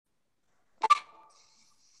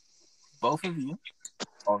both of you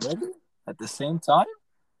already at the same time?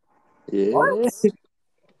 Yeah. What?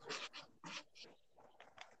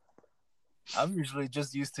 I'm usually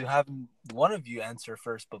just used to having one of you answer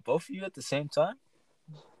first, but both of you at the same time?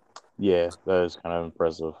 Yeah, that is kind of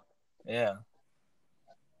impressive. Yeah.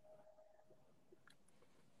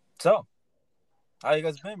 So, how you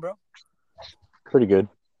guys been, bro? Pretty good.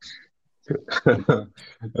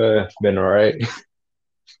 Been alright.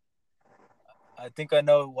 I think I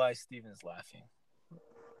know why Steven's laughing.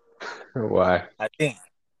 Why? I think.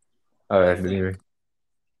 I didn't even.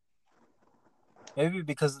 Maybe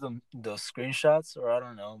because of those screenshots, or I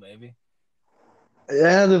don't know, maybe.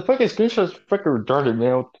 Yeah, the fucking screenshots fucking retarded,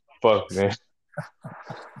 man. What the fuck, man?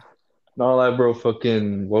 Not like, bro.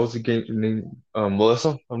 Fucking, what was the game name? Melissa.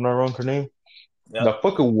 If I'm not wrong, her name. Yep. The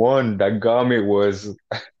fucking one that got me was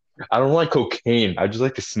I don't like cocaine. I just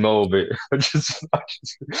like the smell of it. I just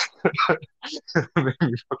made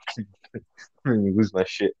me fucking made me lose my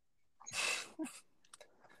shit.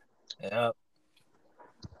 Yeah.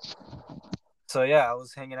 So yeah, I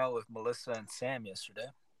was hanging out with Melissa and Sam yesterday.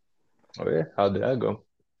 Oh yeah, how did that go?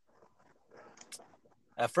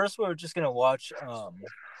 At first, we were just gonna watch a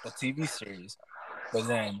TV series, but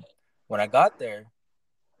then when I got there,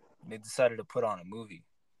 they decided to put on a movie.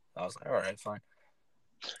 I was like, all right, fine.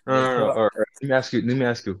 All right. Let me ask you. Let me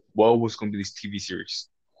ask you. What was going to be this TV series?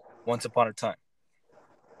 Once Upon a Time.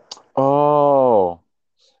 Oh,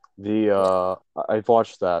 I've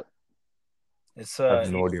watched that. It's I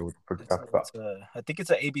have no idea what the fuck you're talking about. I think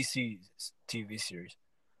it's an ABC TV series.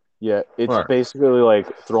 Yeah, it's Alright. basically like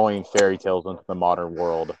throwing fairy tales into the modern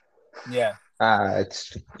world. Yeah.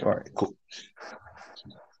 It's all right. Cool.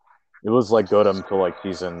 It was like good until like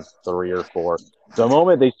season 3 or 4. The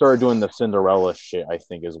moment they started doing the Cinderella shit, I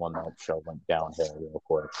think, is when that show went downhill real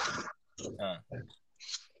quick.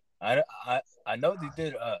 I know they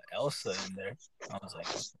did Elsa in there. I was like,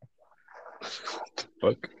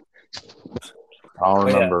 Fuck. I don't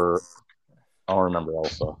remember. I don't remember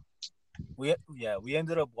Elsa. We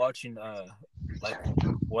ended up watching like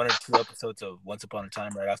 1 or 2 episodes of Once Upon a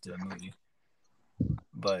Time right after the movie,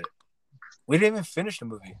 but we didn't even finish the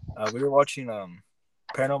movie. We were watching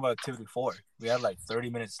Paranormal Activity 4. We had like 30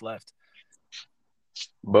 minutes left.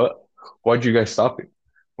 But why'd you guys stop it?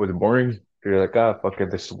 Was it boring? You're like, fuck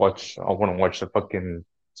it, let's watch. I want to watch the fucking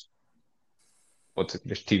what's it?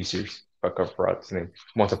 This TV series. Fuck, I forgot its name.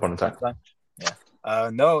 Once Upon a Time. Yeah.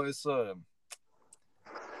 No, it's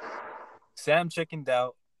Sam chickened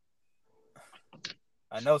out.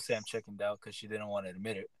 I know Sam chickened out because she didn't want to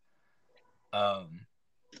admit it.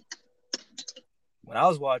 When I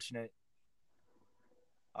was watching it,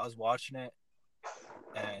 and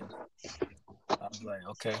I was like,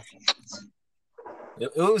 okay,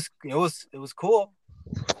 it was cool.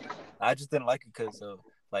 I just didn't like it because of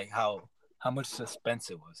like how much suspense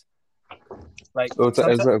it was. Like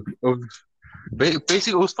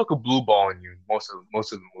Basically, it was fucking blue balling you most of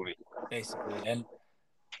the movie. Basically, and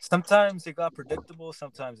sometimes it got predictable.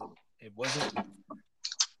 Sometimes it wasn't.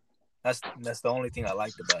 That's the only thing I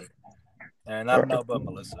liked about it. And I don't know about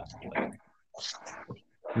Melissa.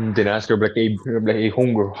 Then ask her like, hey,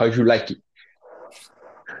 homegirl, how'd you like it?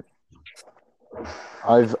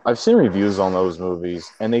 I've seen reviews on those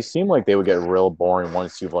movies, and they seem like they would get real boring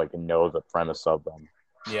once you like know the premise of them.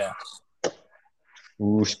 Yeah.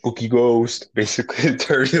 Ooh, spooky ghost. Basically,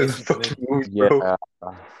 the fucking movie, bro.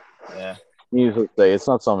 Yeah. Needless to say, it's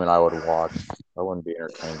not something I would watch. I wouldn't be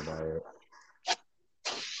entertained by it.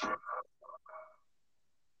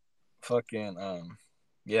 Fucking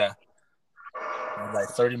yeah. Like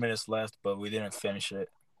 30 minutes left, but we didn't finish it.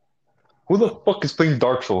 Who the fuck is playing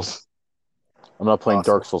Dark Souls? I'm not playing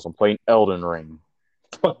Dark Souls. I'm playing Elden Ring.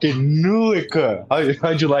 Fucking knew it.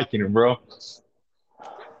 How'd you liking it, bro?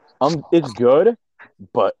 It's good,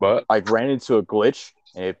 but I ran into a glitch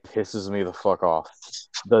and it pisses me the fuck off.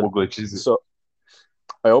 What glitch is it? So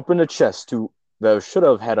I opened a chest that should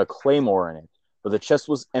have had a claymore in it, but the chest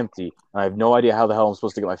was empty, and I have no idea how the hell I'm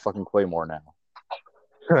supposed to get my fucking claymore now.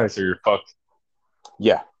 So you're fucked.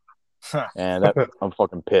 Yeah. And I'm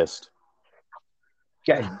fucking pissed.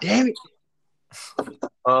 God damn it.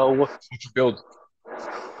 What you build?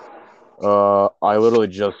 I literally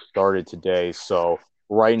just started today, so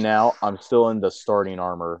right now I'm still in the starting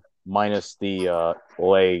armor minus the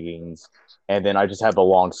leggings, and then I just have the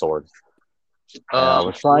longsword. I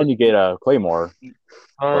was trying to get a claymore.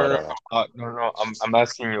 No. I'm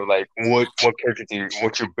asking you, like, what character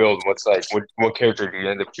what you build? What character do you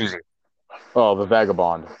end up choosing? Oh, the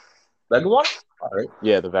vagabond. Vagabond? All right.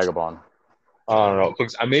 Yeah, the vagabond. I don't know,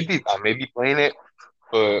 because I may be playing it,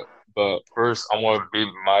 but But first, I want to beat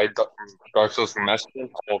my Dark Souls Remastered.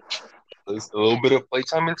 I want a little bit of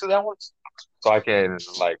playtime into that one, so I can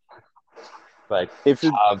like If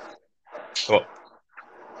you're have. Well,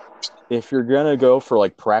 if you're gonna go for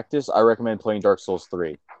like practice, I recommend playing Dark Souls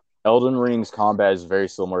 3. Elden Ring's combat is very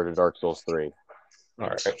similar to Dark Souls 3. all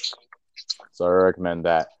right. So I recommend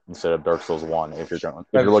that instead of Dark Souls 1 if you're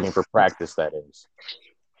If, looking for practice, that is.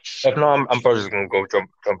 if not, I'm probably just gonna go jump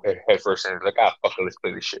head first and like fuck it, let's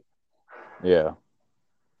play this shit. Yeah.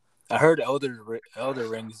 I heard Elder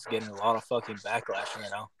Ring is getting a lot of fucking backlash right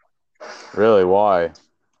now. Really? Why?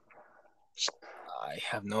 I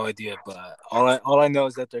have no idea, but all I know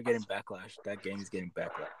is that they're getting backlash. That game is getting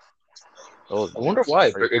backlash. Oh, I wonder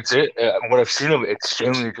why. But it's it. What I've seen of it, it's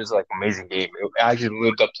genuinely just like amazing game. It actually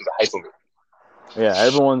lived up to the hype of it. yeah,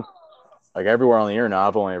 everyone, like everywhere on the internet,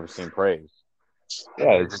 I've only ever seen praise.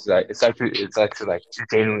 Yeah, it's just like it's actually like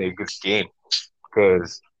genuinely a good game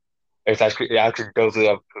because it actually does it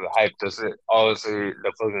up to the hype. Does it? Obviously,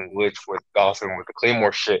 the fucking glitch with Dawson with the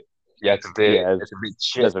Claymore shit. Yeah, Yeah, it's a bit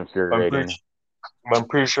shit. that's But infuriating. I'm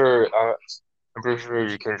pretty sure. I'm pretty sure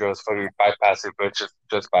you can just fucking bypass it, but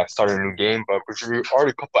just by starting a new game. But I'm pretty sure you're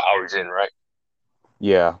already a couple hours in, right?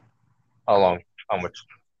 Yeah. How long? How much?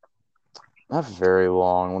 Not very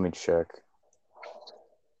long. Let me check.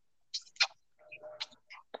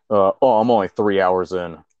 I'm only 3 hours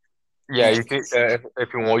in. Yeah, you can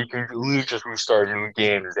if you want, you can literally just restart a new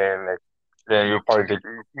game, then you'll probably get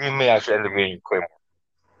you may actually end up getting Claymore.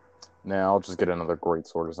 Now I'll just get another great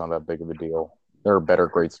sword. It's not that big of a deal. There are better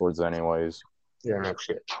great swords anyways. Yeah, no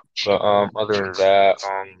shit. But other than that,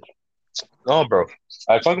 no, bro.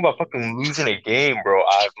 I talking about fucking losing a game, bro.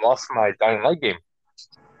 I've lost my Dying Light game.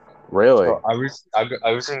 Really? So I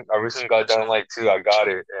recently got Dying Light 2. I got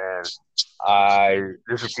it, and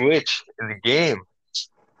there's a glitch in the game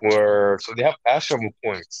where so they have fast travel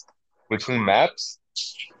points between maps.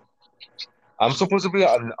 I'm supposed to be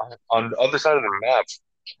on the other side of the map,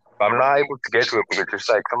 but I'm not able to get to it because there's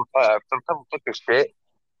like some type of fucking shit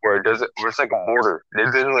where where it's like a border. It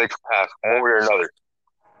doesn't let you pass one way or another.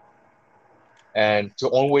 And the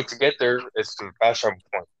only way to get there is to the fast travel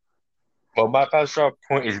point. But my fast travel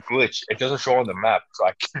point is glitched. It doesn't show on the map, so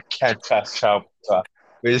I can't fast travel. So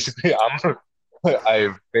basically, I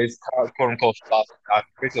basically quote unquote lost. I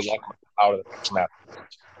basically locked myself out of the map.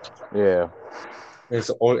 Yeah. It's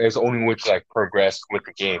the only way to like progress with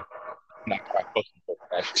the game. Not quite fucking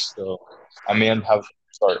actually. So I may have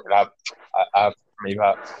started. I have maybe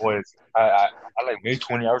what is I like maybe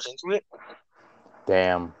 20 hours into it.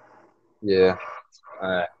 Damn. Yeah,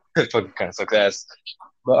 it fucking kind of sucks ass.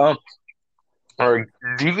 But or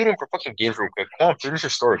deviating for fucking games real quick. Come on, finish your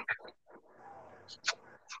story.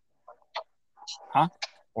 Huh?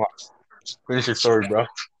 Come on, finish your story, bro.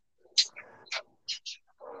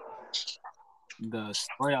 The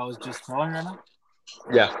story I was just telling right now.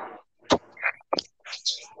 Yeah.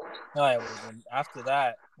 No, yeah, well, then after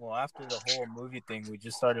that, after the whole movie thing, we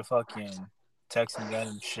just started fucking texting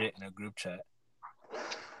random shit in a group chat.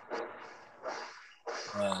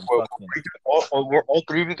 And Well, fucking were all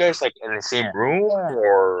three of you guys like in the same room,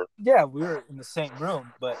 or yeah, we were in the same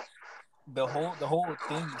room, but the whole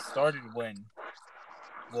thing started when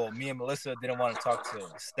me and Melissa didn't want to talk to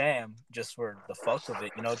Stam just for the fuck of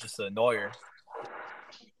it, just to annoy her.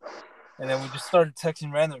 And then we just started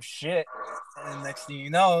texting random shit. And next thing you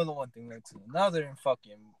know, the one thing led to another, and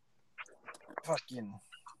fucking,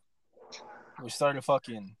 we started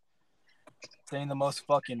fucking saying the most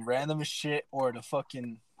fucking randomest shit, or the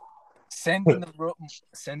fucking sending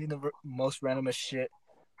the most randomest shit.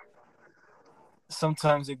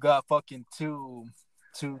 Sometimes it got fucking too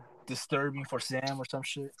disturbing for Sam or some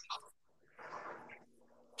shit.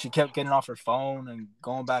 She kept getting off her phone and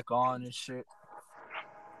going back on and shit.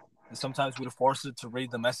 And sometimes we'd force her to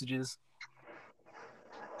read the messages.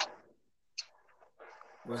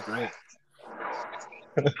 It was great.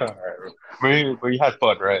 all right, but you had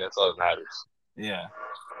fun, right? That's all that matters. Yeah.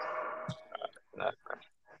 Nah.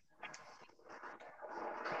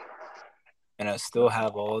 And I still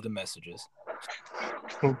have all the messages.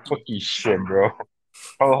 Fucking shit, bro.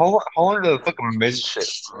 How long did the fucking message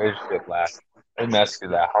shit last? Let me ask you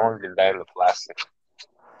that. How long did that end up lasting?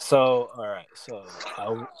 So, all right. So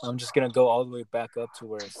I'm just going to go all the way back up to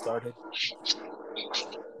where it started.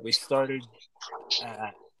 We started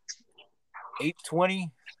at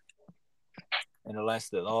 8:20, and it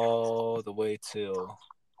lasted all the way till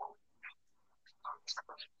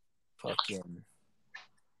fucking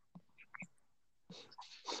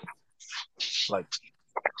like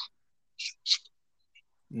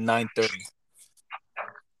 9:30.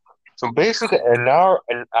 So basically, an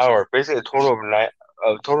hour, basically a total of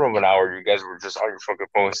a total of an hour, you guys were just on your fucking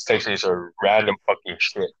phones texting each other random fucking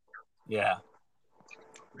shit. Yeah.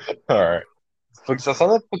 All right. Because I saw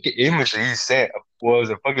that fucking image that you sent was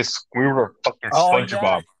a fucking Squidward fucking Oh yeah.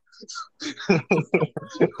 SpongeBob.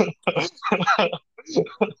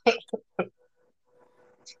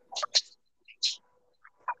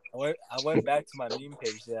 I went back to my meme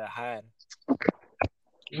page that I had.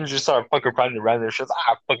 You just start fucking finding random shit.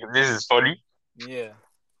 Fucking, this is funny. Yeah.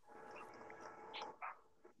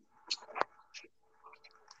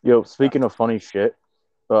 Yo, speaking of funny shit,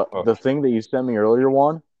 Oh, the thing that you sent me earlier,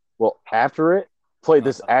 one, well, after it, played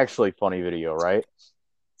this Uh, actually funny video, right?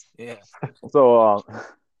 yeah. So,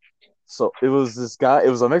 so it was this guy. It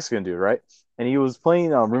was a Mexican dude, right? And he was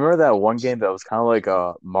playing. Remember that one game that was kind of like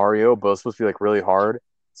Mario, but it was supposed to be like really hard.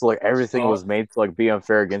 So like everything Oh was made to like be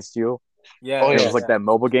unfair against you. yeah. oh And it Yeah. yeah. was like that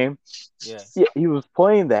mobile game. Yeah. Yeah, he was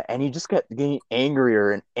playing that, and he just kept getting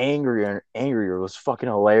angrier and angrier and angrier. It was fucking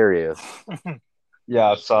hilarious.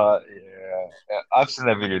 Yeah, I saw. Yeah, I've seen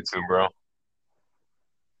that video too, bro.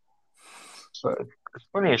 But it's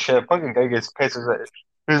funny as shit. Fucking guy gets pissed.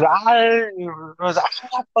 He was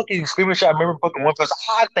fucking screaming shit. I remember fucking one person,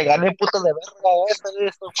 te gané puto de verga,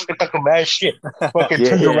 esto, fucking talking mad shit. Fucking Yeah,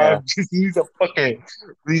 turns yeah. around, just leaves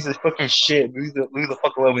a fucking shit, leaves the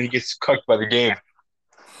fuck alone when he gets cucked by the game.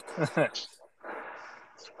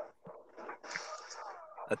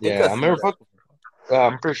 I think Yeah, I've I seen remember that. fucking,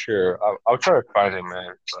 I'm pretty sure. I'll try to find it,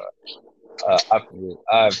 man. But,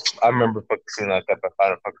 I remember fucking seeing that I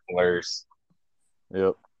found it fucking hilarious.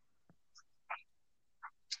 Yep.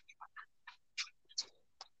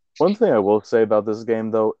 One thing I will say about this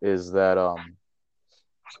game though is that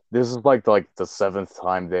this is like the seventh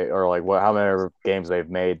time they or like what how many games they've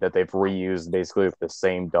made that they've reused basically with the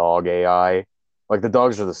same dog AI. Like the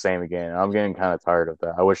dogs are the same again. I'm getting kind of tired of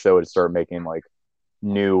that. I wish they would start making like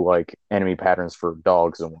new like enemy patterns for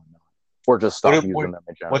dogs and whatnot, or just stop What, using them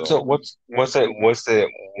in what's general. the what's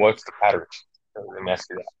the pattern? Let me ask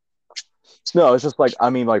you that. No, it's just like I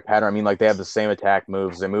mean like pattern. I mean like they have the same attack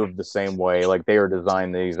moves. They move the same way. Like they are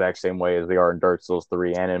designed the exact same way as they are in Dark Souls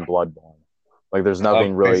 3 and in Bloodborne. Like there's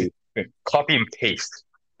nothing really. Basically, copy and paste,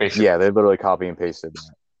 Yeah, basically. they literally copy and pasted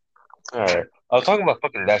that. All right. I was talking about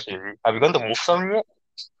fucking that shit. Have you gone to Wolf Summon yet?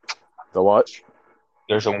 The what?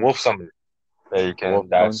 There's a Wolf Summon that you The wolf can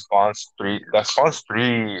that one? spawns three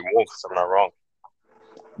wolves. If I'm not wrong.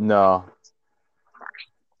 No,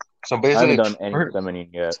 So I haven't basically, done any summoning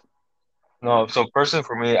yet. no. So personally,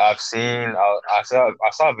 for me, I saw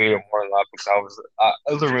a video more than that because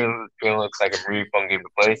it really looks like a really fun game to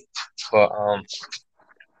play. But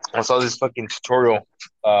I saw this fucking tutorial.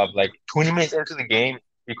 Like 20 minutes into the game,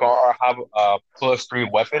 you can have a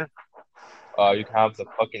 +3 weapon. You can have the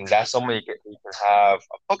fucking that's something you can have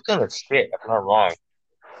a fuck ton of shit. If I'm not wrong,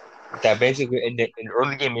 that basically in the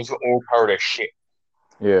early game makes you overpowered as shit.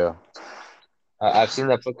 Yeah. I've seen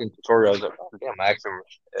that fucking tutorial. I was like, oh, damn,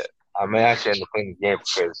 I may actually end up playing the game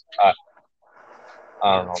because I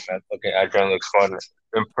don't know, man. Fucking adrenaline looks fun.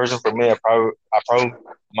 In person for me, I probably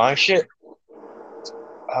my shit.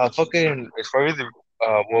 Fucking it's probably the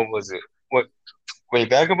what was it? What wait,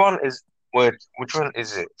 Vagabond is what? Which one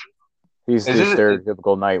is it? He's Is the it?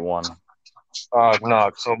 stereotypical knight one.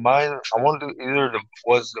 No. So mine, I want to do either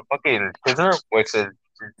the fucking prisoner, which is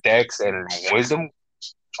Dex and Wisdom,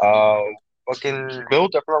 uh, fucking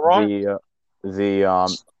build. If I'm not wrong.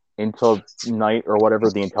 The intel knight or whatever,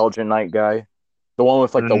 the intelligent knight guy. The one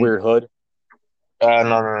with like the Mm, weird hood.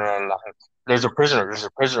 no. There's a prisoner. There's a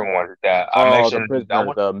prisoner one that I'm Oh, the actually gonna do that prisoner,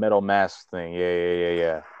 one. the metal mask thing.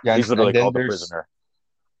 Yeah. Yeah, He's and literally then called the there's prisoner.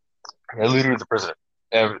 yeah, literally the prisoner.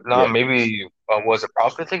 And no, Yeah, maybe was it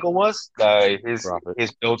Prophet? I think it was. Prophet.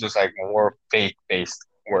 His build is like more faith based,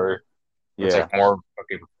 where it's Yeah, like more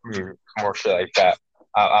fucking more shit like that.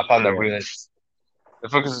 I found that yeah. really interesting. The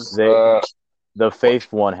focus They the what?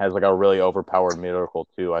 faith one has like a really overpowered miracle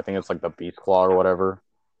too. I think it's like the beast claw or whatever.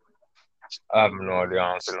 I have no idea,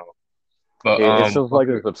 honestly, no. But It's just like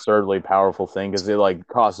okay. this absurdly powerful thing because it like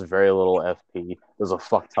costs very little FP. Does a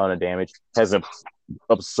fuck ton of damage. Has an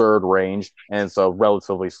absurd range and it's a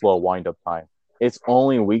relatively slow wind up time. Its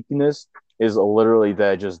only weakness is literally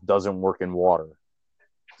that it just doesn't work in water.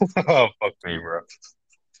 Oh fuck me, bro.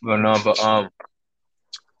 But no, but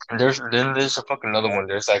there's a fucking another one.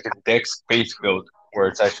 There's like a Dex base build where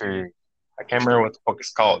it's actually I can't remember what the fuck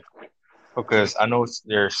it's called because I know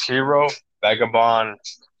there's Hero, Vagabond,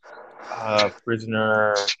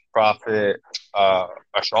 Prisoner, Prophet,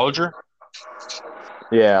 Astrologer.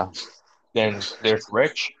 Yeah, Then there's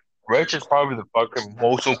Rich. Rich is probably the fucking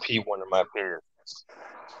most OP one in my opinion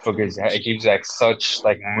because it gives like such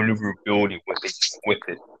like maneuverability with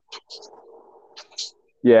it.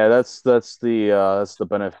 Yeah, that's the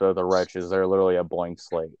benefit of the wretches. They're literally a blank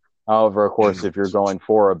slate. However, of course, if you're going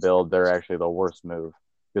for a build, they're actually the worst move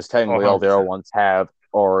because Oh, technically all the other 100%. ones have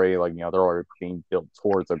already they're already being built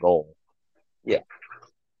towards a goal. Yeah.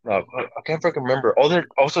 No, I can't freaking remember. Oh,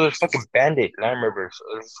 there's fucking Band-Aid. And I remember. So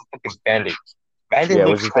there's fucking Band-Aid. Band-Aid Yeah,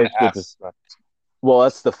 which looks is kind of basically just ass.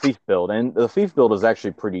 that's the thief build, and the thief build is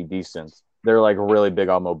actually pretty decent. They're like really big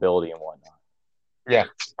on mobility and whatnot. Yeah,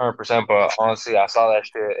 100%. But honestly, I saw that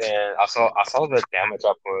shit and I saw the damage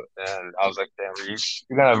I put, and I was like, damn,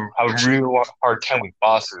 you're gonna have a real hard time with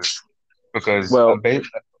bosses because Well,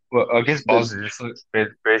 well, against the bosses,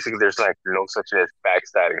 basically there's like no such thing as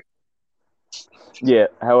backstabbing. Yeah,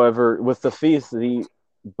 however, with the thief, the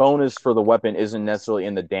bonus for the weapon isn't necessarily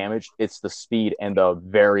in the damage; it's the speed and the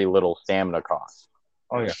very little stamina cost.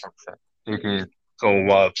 Oh yeah, 100%. You can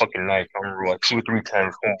go fucking night. I remember like 2 or 3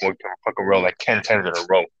 times homeboy can fucking roll like 10 times in a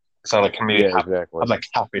row. It's not like community Yeah, exactly. have like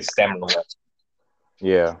half his stamina left.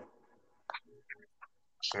 Yeah,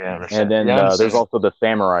 Yeah, I and understand. Yeah, then I there's understand. also the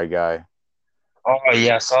samurai guy. Oh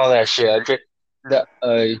yeah, I saw that shit.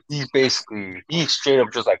 He's straight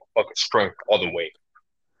up just like fucking strength all the way.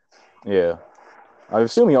 Yeah, I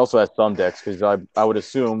assume he also has some dex because I would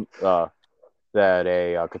assume that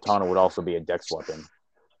a katana would also be a dex weapon.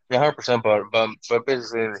 Yeah, 100%. But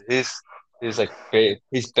basically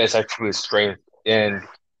his best attribute is strength, and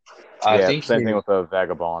I Yeah, think same thing with a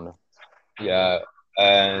vagabond. yeah,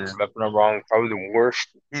 and if I'm not wrong, probably the worst.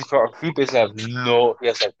 He basically he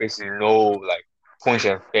has like basically no like points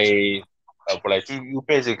in faith, but like you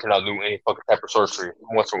basically cannot do any fucking type of sorcery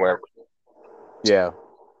whatsoever. Yeah,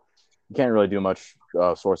 you can't really do much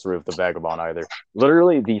sorcery with the vagabond either.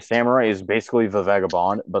 Literally, the samurai is basically the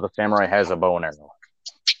vagabond, but the samurai has a bow and arrow,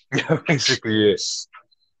 Yeah, basically is.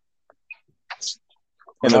 But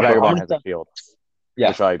and the no, but how vagabond many has a times? shield, Yeah,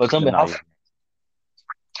 which I but tell am me not how. using.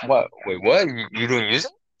 What? Wait, what? You don't use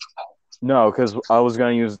it? No, because I was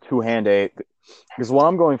going to use two hand aid. Because what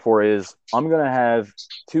I'm going for is I'm going to have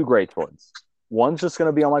two great swords. One's just going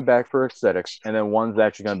to be on my back for aesthetics, and then one's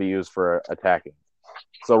actually going to be used for attacking.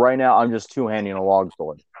 So right now I'm just two handing a log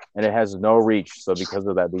sword, and it has no reach. So because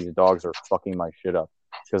of that, these dogs are fucking my shit up.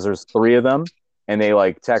 Because there's three of them, and they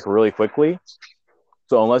like attack really quickly.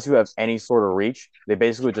 So unless you have any sort of reach, they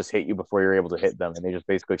basically just hit you before you're able to hit them, and they just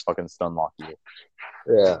basically fucking stun lock you.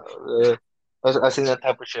 Yeah, I seen that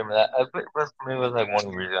type of shit, man. For me, was like one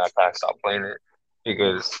of the reasons I kind of stopped playing it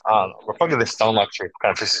because I don't know, but fucking the stun lock shit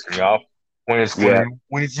kind of pisses me off Yeah,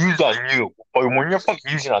 when it's used on you, but when you're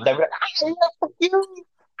fucking using it on them, you're like, ah, yeah, fuck you.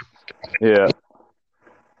 yeah.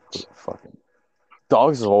 Fucking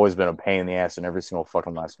dogs have always been a pain in the ass in every single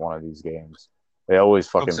fucking last one of these games. They always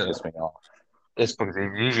fucking piss me off. It's because they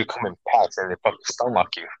usually come in packs and they fucking stun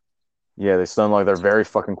lock you. Yeah, they stun like they're very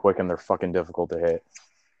fucking quick and they're fucking difficult to hit.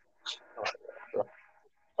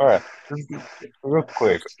 All right, real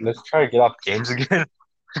quick, let's try to get off games again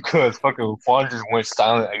because fucking Juan just went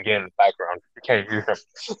silent again in the background. You can't hear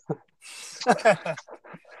him.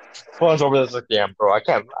 Juan's over there like, damn, bro, I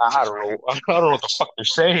don't know, I don't know what the fuck they're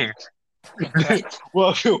saying.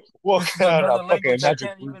 Well, what This is kind another of fucking language I magic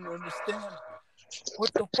can't even understand.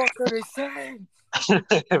 What the fuck are they saying?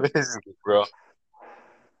 basically, bro?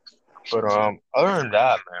 But other than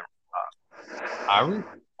that, man, I really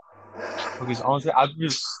because honestly, I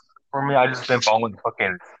just been following the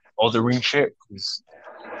fucking Elden Ring shit because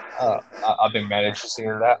I've been mad interested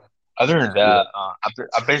in that. Other than Yeah.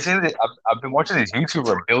 that, I've been watching this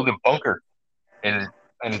YouTuber build a bunker in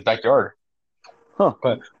in his backyard. Huh.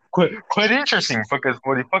 But quite interesting because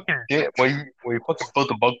what he fucking built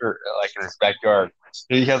a bunker like in his backyard.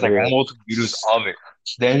 He has like Yeah. multiple videos of it.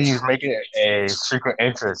 Then he's making a secret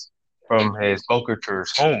entrance from his bunker to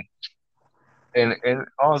his home. And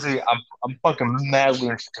honestly, I'm fucking madly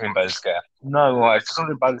entertained by this guy. I'm not gonna lie, just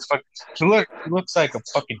something about this fucking. He looks like a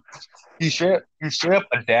fucking. He's straight up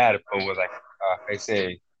a dad, but with like I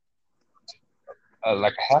say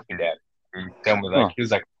like a happy dad. You tell me like Huh. he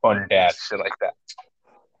was like a fun dad, shit like that.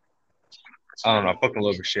 I don't know, I fucking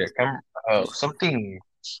love his shit. Something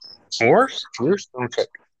Force? Force? Let me check.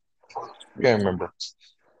 I can't remember.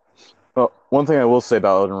 Well, one thing I will say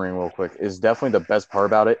about Elden Ring real quick is definitely the best part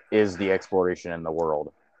about it is the exploration in the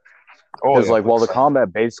world. Oh Because yeah, like while the 100%.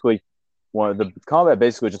 combat basically the combat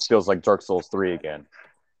basically just feels like Dark Souls 3 again,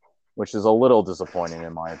 which is a little disappointing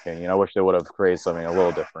in my opinion. I wish they would have created something a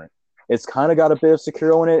little different. It's kind of got a bit of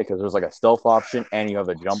Sekiro in it because there's like a stealth option and you have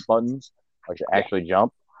a jump button, like to Yeah. actually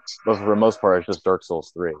jump. But for the most part, it's just Dark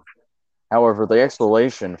Souls 3. However, the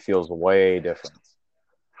exploration feels way different.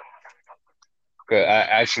 Okay,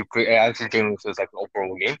 I actually think this is like an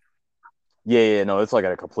overall game. Yeah, no, it's like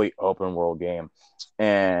a complete open world game.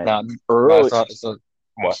 And Nah, but early it's not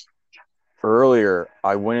what? earlier,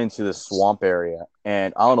 I went into the swamp area,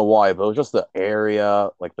 and I don't know why, but it was just the area,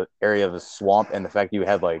 like the area of the swamp, and the fact you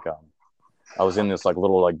had like I was in this like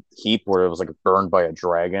little like heap where it was like burned by a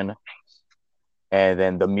dragon, and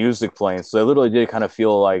then the music playing. So it literally did kind of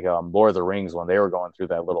feel like Lord of the Rings when they were going through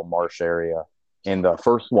that little marsh area in the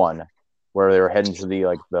first one, where they were heading to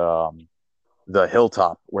the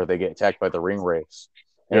hilltop where they get attacked by the ring wraiths,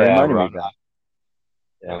 and it Yeah, reminded bro. me of that.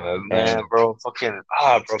 Yeah, man, And bro. Bro.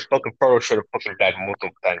 Fucking Frodo should have fucking died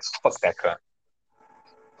multiple times. Fuck that cunt.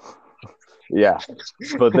 yeah,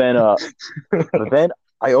 but then but then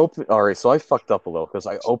I opened. All right, so I fucked up a little because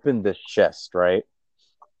I opened this chest, right,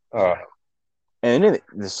 Uh, and in it,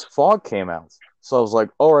 this fog came out. So I was like,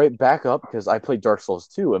 all right, back up because I played Dark Souls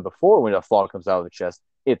 2, and before when a fog comes out of the chest,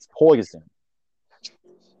 it's poison.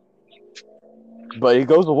 But it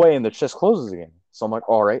goes away and the chest closes again. So I'm like,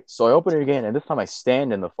 all right. So I open it again, and this time I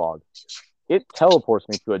stand in the fog. It teleports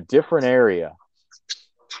me to a different area.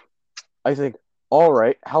 I think, all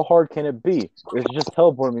right, how hard can it be? It's just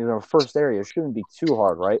teleporting me to the first area. It shouldn't be too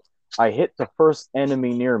hard, right? I hit the first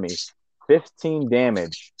enemy near me, 15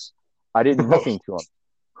 damage. I did nothing to him.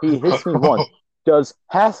 He hits me once, does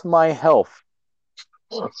half my health.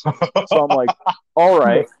 So I'm like, all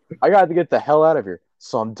right, I got to get the hell out of here.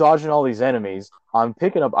 So I'm dodging all these enemies. I'm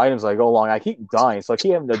picking up items as I go along. I keep dying, so I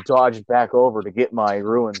keep having to dodge back over to get my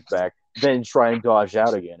ruins back, then try and dodge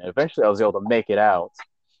out again. And eventually, I was able to make it out,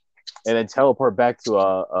 and then teleport back to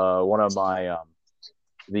one of my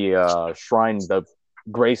the shrine, the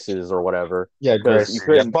graces or whatever, yeah, because you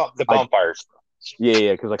Gracie. Yeah, couldn't. the I bonfires.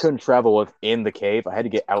 Yeah, because I couldn't travel within the cave. I had to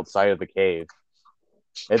get outside of the cave.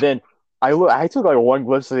 And then I took like one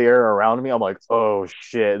glimpse of the area around me. I'm like, oh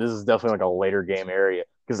shit, this is definitely like a later game area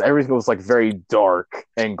because everything was like very dark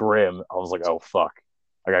and grim. I was like, oh fuck,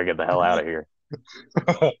 I gotta get the hell out of here.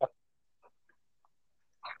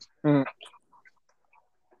 Mm.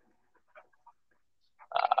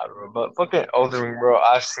 But fucking Elden Ring, bro.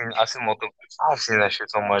 I've seen multiple. I've seen that shit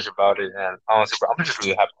so much about it, and honestly, bro, I'm just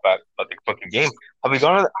really happy about the fucking game. Have you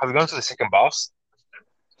gone to the second boss?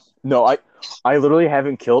 No, I literally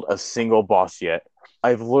haven't killed a single boss yet.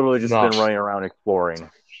 I've literally just No. been running around exploring.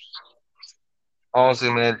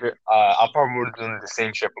 Honestly, man, I'll probably be doing the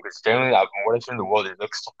same shit because generally, what I've seen in the world, it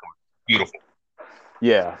looks fucking beautiful.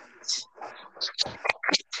 Yeah,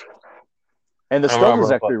 and the I stealth is remember,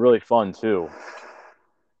 but actually really fun too.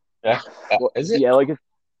 yeah, Well, is it? yeah, like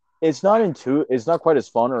it's not quite as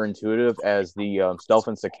fun or intuitive as the stealth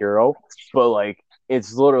in Sekiro, but like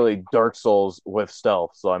it's literally Dark Souls with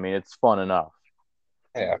stealth. So I mean, it's fun enough.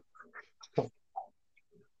 Yeah,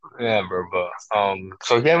 yeah, bro. But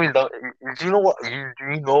so you haven't done? Do you know what? Do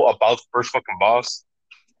you know about the first fucking boss?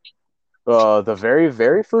 The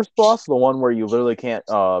very first boss, the one where you literally can't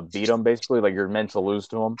beat him, basically, like you're meant to lose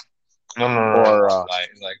to him, No. or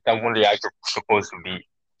Like that one that you're supposed to be.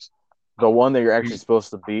 the one that you're actually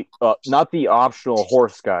supposed to beat. Not the optional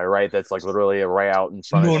horse guy, right? That's like literally right out in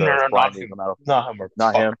front of the Not shrine you him. come out of. Not him.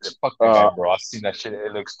 Not him. Fuck that guy, Uh, bro. I've seen that shit.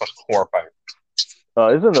 It looks fucking horrifying.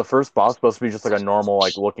 isn't the first boss supposed to be just like a normal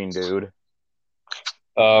like looking dude,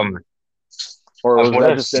 Um, or was what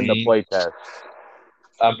that I've just in the seen, playtest?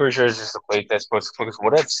 I'm pretty sure it's just a playtest, but because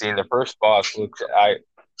what I've seen, the first boss looks,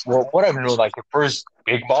 well, what I've known, like the first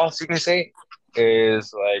big boss, you can say,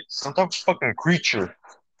 is like some type of fucking creature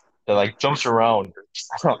that like jumps around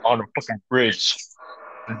on a fucking bridge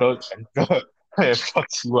and it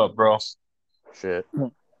fucks you up, bro. Shit.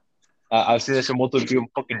 I've seen this in multiple people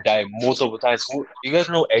fucking die multiple times. You guys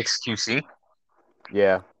know XQC?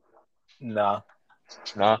 Yeah. Nah.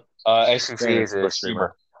 Nah. XQC Famous is a Twitch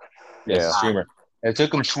streamer. streamer. Yes, a Yeah. Ah. streamer. It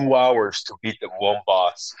took him 2 hours to beat the one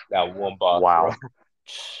boss. That one boss, bro.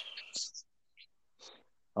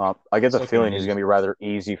 Wow. I get It's the fucking feeling he's amazing. gonna be rather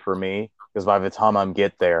easy for me because by the time I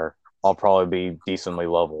get there, I'll probably be decently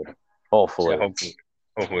leveled. Yeah, Hopefully.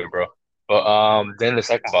 hopefully, bro. But then the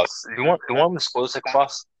second boss. Do you want me to spoil the second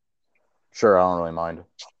boss? Sure, I don't really mind.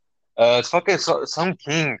 It's fucking some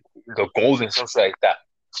king, the golden something like that.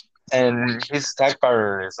 And his attack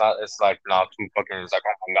pattern is not. It's like not too fucking. It's like,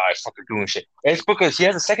 oh my god, he's fucking doing shit. It's because he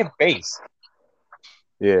has a second base.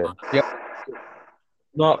 Yeah. Yep.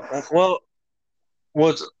 No. Well,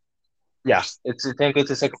 was yeah. It's technically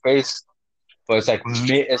it's a second base, but it's like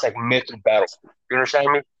mid. It's like mid to battle. You understand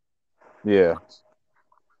me? Yeah.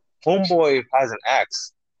 Homeboy has an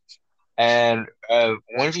axe, and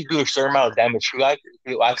once you do a certain amount of damage,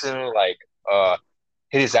 he accidentally like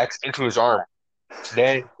hit his axe into his arm.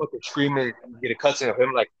 Then fucking screaming, you get a cutscene of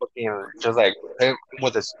him like fucking just like him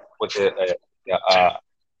with his with the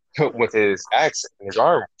with his axe in his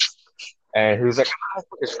arm, and he was like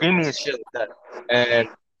fucking screaming and shit like that. And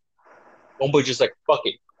homeboy just like fuck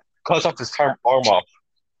it, cuts off his arm off.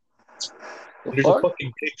 And there's a Fuck.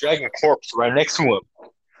 fucking big dragon corpse right next to him.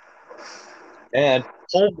 And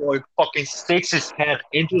homeboy fucking sticks his hand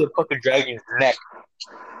into the fucking dragon's neck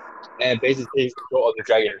and basically takes control of the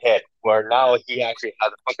dragon's head. Where now he actually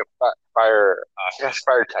has a fucking fire, he has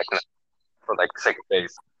fire attack now for like the second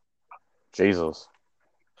phase. Jesus.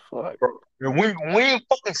 Bro, when you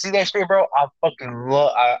fucking see that shit, bro, I fucking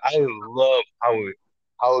love. I love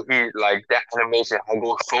how he like that animation, how it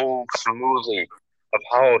goes so smoothly, of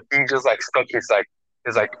how he just like stuck his like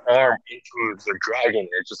arm into the dragon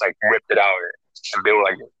and just like ripped it out, and they were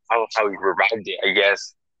like how he revived it, I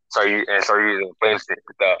guess. Sorry, using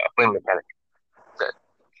the flame mechanic.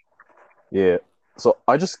 Yeah. So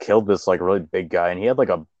I just killed this like really big guy, and he had like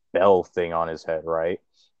a bell thing on his head, right?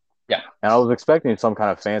 Yeah. And I was expecting some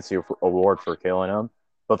kind of fancy award for killing him,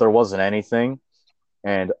 but there wasn't anything.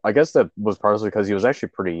 And I guess that was partially because he was actually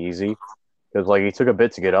pretty easy. Because like he took a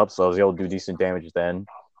bit to get up, so I was able to do decent damage then.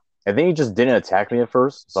 And then he just didn't attack me at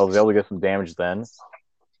first, so I was able to get some damage then.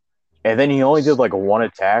 And then he only did like one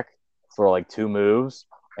attack for like 2 moves,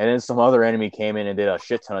 and then some other enemy came in and did a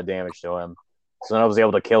shit ton of damage to him. So then I was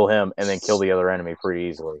able to kill him and then kill the other enemy pretty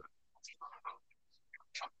easily.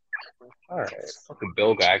 All right, fucking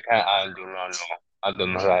Bill guy. I do not know. I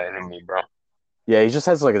don't know that enemy, bro. Yeah, he just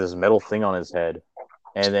has like this metal thing on his head,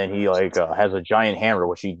 and then he like has a giant hammer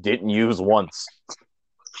which he didn't use once.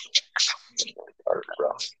 All right,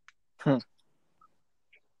 bro.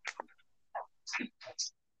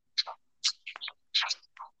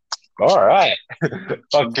 All right.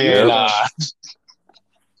 Fucking Yeah.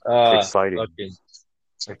 Exciting. Fucking,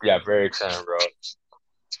 yeah, very exciting, bro.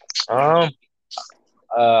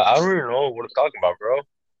 I don't really know what to talk about, bro.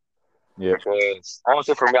 Yeah. Because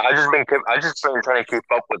honestly, for me, I just been trying to keep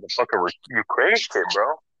up with the fucking Ukraine shit,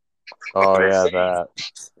 bro. Oh yeah, that.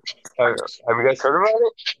 Have you guys heard about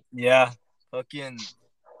it? Yeah, fucking.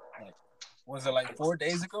 Like, was it like 4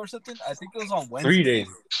 days ago or something? I think it was on Wednesday. 3 days.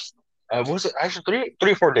 Was it actually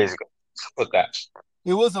 4 days ago? Put that.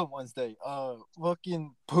 It was on Wednesday.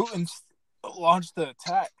 Fucking Putin launched the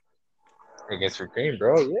attack Against Ukraine,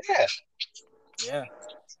 bro. Yeah. Yeah,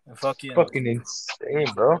 and fucking insane,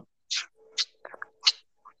 bro.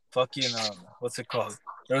 Fucking what's it called?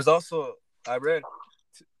 There was also I read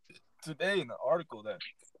today in the article that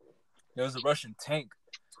there was a Russian tank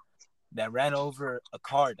that ran over a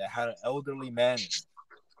car that had an elderly man in it.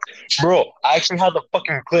 Bro, I actually have the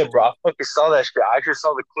fucking clip, bro. I fucking saw that shit. I actually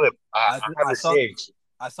saw the clip. I have it saved.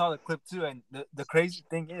 I saw the clip too, and the crazy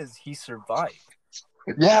thing is he survived.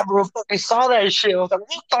 Yeah, bro, fucking saw that shit. I was like,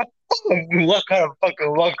 what the fuck? What kind of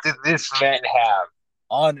fucking luck did this man have?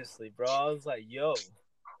 Honestly, bro, I was like, yo.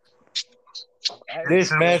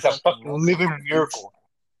 This man's a fucking living miracle.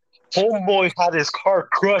 Homeboy had his car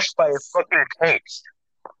crushed by a fucking tank.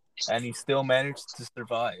 And he still managed to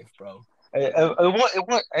survive, bro.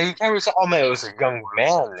 You can't say, oh man, it was a young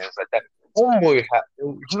man. It was like that. Homeboy,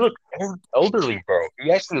 he looked elderly, bro.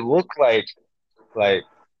 He actually looked like, I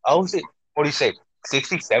was it, what do you say,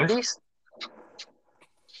 60s, 70s?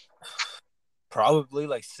 Probably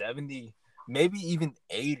like 70, maybe even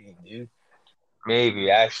 80, dude.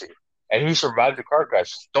 Maybe, actually. And he survived the car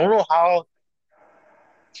crash. Don't know how.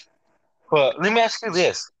 But let me ask you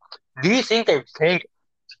this. Do you think the tank,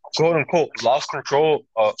 quote unquote, lost control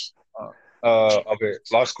of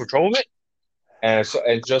it, and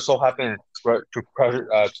just so happened to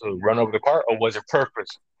run over the car, or was it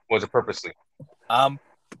purposely? I'm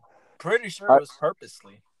pretty sure it was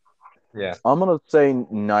purposely. Yeah, I'm gonna say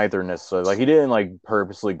neither necessarily. Like he didn't like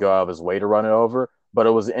purposely go out of his way to run it over, but it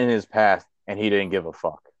was in his path, and he didn't give a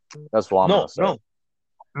fuck. That's what I'm gonna say. No,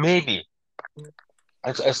 maybe.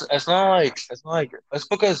 It's not like it's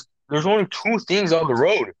because there's only 2 things on the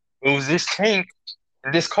road. It was this tank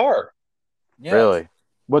and this car. Yeah. Really?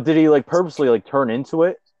 But did he like purposely like turn into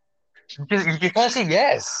it? You can't say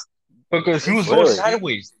yes because he was going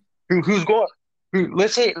sideways. He was going.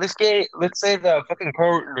 Let's say the fucking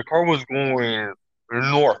car was going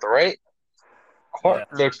north, right?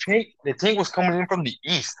 The tank was coming in from the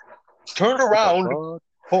east. Turned around.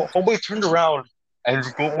 Homeboy turned around and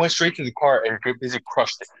went straight to the car and basically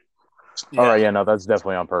crushed it. Yeah. All right, yeah, no, that's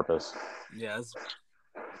definitely on purpose. Yeah.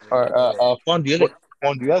 All right, Fawn, do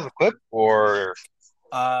you have a clip or?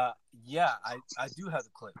 Yeah, I do have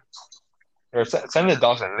the clip. Send it to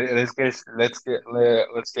Dawson. Let's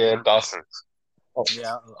get Dawson. Oh.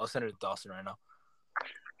 Yeah, I'll send it to Dawson right now.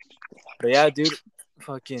 But yeah, dude,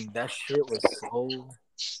 fucking that shit was so.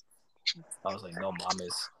 I was like, no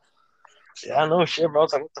mames. Yeah, I know shit, bro. I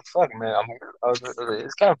was like, what the fuck, man?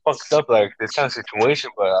 It's kind of fucked up, like this kind of situation.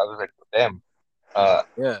 But I was like, damn.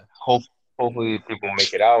 Yeah. Hope hopefully people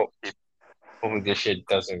make it out. Hopefully this shit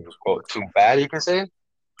doesn't go too bad. You can say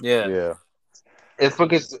Yeah. Yeah. it's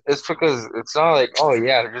because it's not like, oh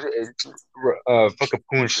yeah, fucking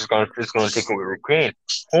Putin's just gonna take over Ukraine.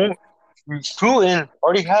 Putin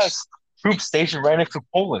already has troops stationed right next to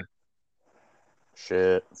Poland.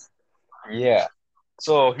 Shit. Yeah,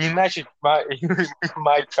 so he might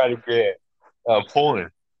try to get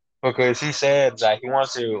Poland because he said that he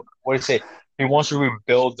wants to, what do you say? He wants to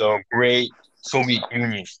rebuild the great Soviet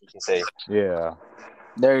Union. You can say. Yeah.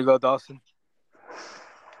 There you go, Dawson.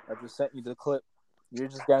 I just sent you the clip. You're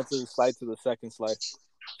just getting to the slide to the second slide.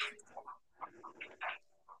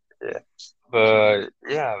 Yeah, but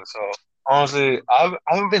yeah. So honestly, I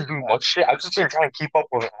haven't been doing much shit. I've just been trying to keep up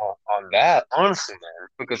with on that. Honestly, man,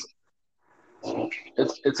 because you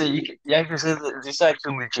can say that this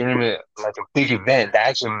actually legitimate, like a big event that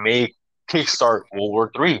actually may kickstart World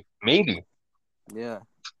War III, maybe. Yeah.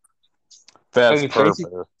 That's Fucking Tracy.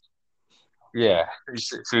 purpose. Yeah,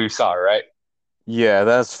 so you saw it, right? Yeah,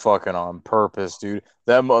 that's fucking on purpose, dude.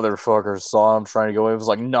 That motherfucker saw him trying to go in. Was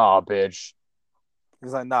like, nah, bitch.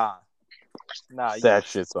 He's like, nah. That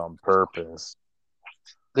shit's on purpose.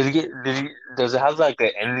 Does it have like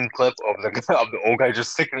the ending clip of the of the old guy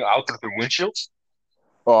just sticking out through the windshield?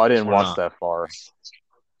 Oh, I didn't Or watch not? that far.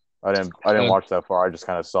 I didn't Uh, watch that far. I just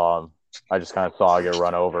kind of saw him. I just kind of saw I get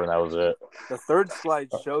run over, and that was it. The third slide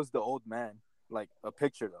shows the old man, like a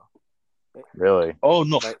picture though. Really? Oh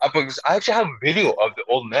no! Like, Because I actually have a video of the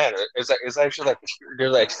old man. It's actually like they're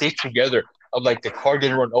like stitched together of like the car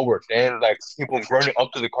getting run over, and like people running up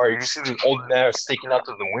to the car. You see the old man sticking out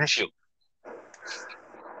of the windshield.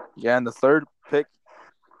 yeah, and the third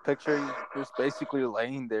picture, he's just basically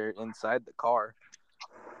laying there inside the car.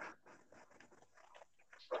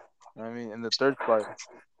 I mean, in the third slide,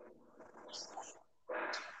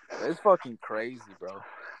 it's fucking crazy, bro.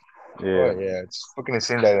 Oh Yeah. yeah, it's fucking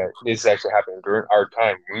insane that this actually happened during our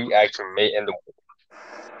time. We actually may end up.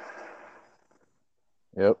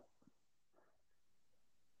 Yep.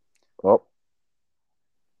 Well,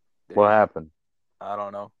 what Dude, happened? I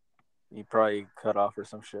don't know. He probably cut off or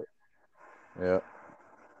some shit. Yeah.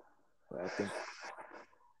 But I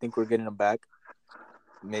think we're getting him back.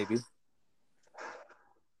 Maybe.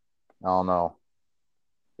 I don't know.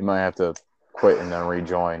 You might have to quit and then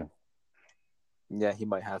rejoin. Yeah, he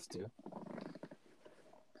might have to.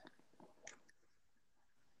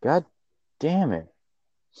 God damn it.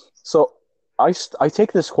 So I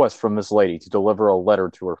take this quest from this lady to deliver a letter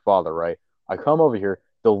to her father, right? I come over here,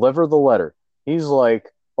 deliver the letter. He's like,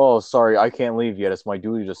 oh, sorry, I can't leave yet. It's my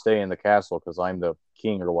duty to stay in the castle because I'm the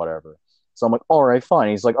king or whatever. So I'm like, all right, fine.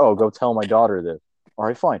 He's like, oh, go tell my daughter this. All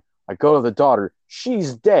right, fine. I go to the daughter.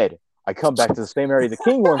 She's dead. I come back to the same area the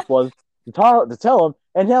king once was to tell him,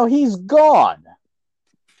 and now he's gone.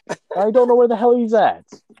 I don't know where the hell he's at.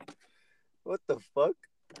 What the fuck?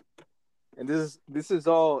 And this is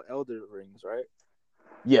all Elder Rings, right?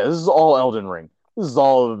 Yeah, this is all Elden Ring. This is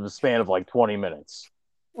all in the span of like 20 minutes.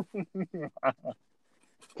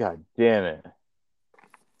 God damn it.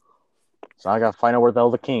 So I gotta find out where the hell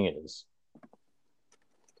the king is.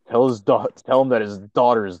 Tell him that his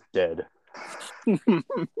daughter is dead.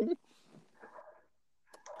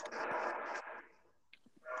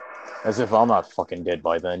 As if I'm not fucking dead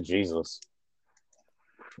by then, Jesus.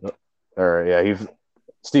 Alright, yeah,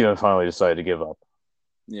 Steven finally decided to give up.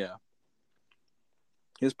 Yeah.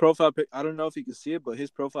 His profile pic, I don't know if you can see it, but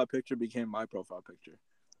his profile picture became my profile picture.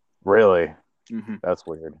 Really? Mm-hmm. That's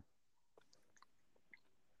weird.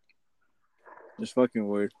 It's fucking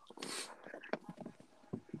weird.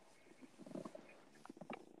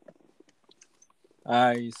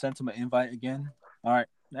 I sent him an invite again. All right,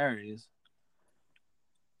 there it is.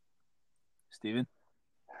 Steven?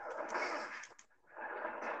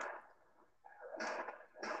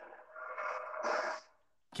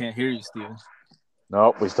 Can't hear you, Steven.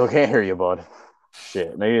 Nope, we still can't hear you, bud.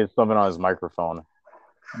 Shit, maybe it's something on his microphone.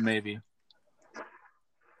 Maybe.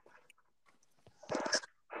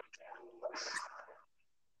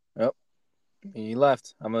 Yep. He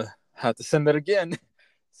left. I'm going to have to send it again.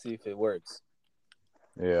 See if it works.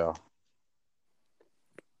 Yeah.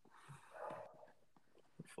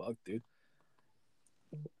 Fuck, dude.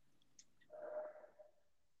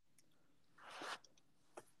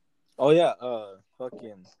 Oh, yeah.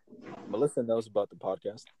 Fucking Melissa knows about the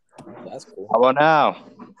podcast. That's cool. How about now?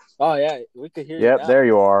 Oh, yeah. We could hear you Yep, now. there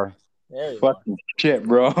you are. There you Fucking shit,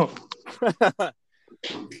 bro. are.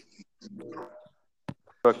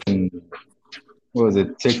 Fucking, what was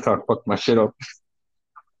it? TikTok fucked my shit up.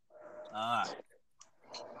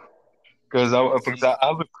 Because See. I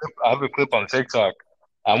have a clip on TikTok.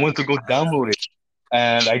 I went to go download it,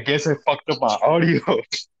 and I guess I fucked up my audio.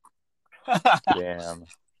 Damn.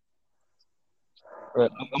 I'm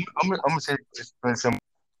gonna say some.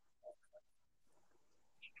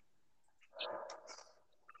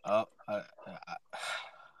 Oh,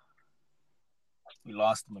 we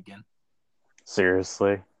lost him again.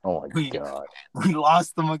 Seriously? Oh my god. We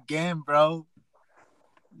lost him again, bro.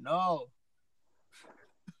 No.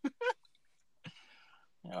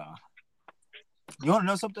 Yeah. You want to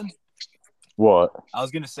know something? What? I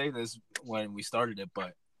was gonna say this when we started it,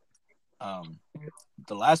 but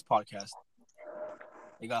the last podcast,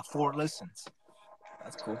 it got 4 listens.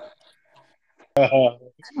 That's cool.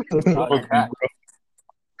 Okay,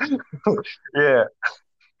 yeah.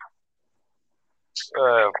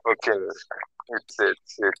 Okay.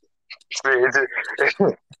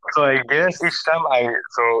 So I guess each time I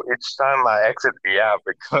exit the app,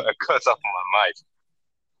 it cuts off my mic.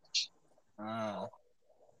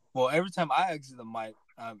 Well, every time I exit the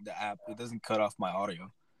app, it doesn't cut off my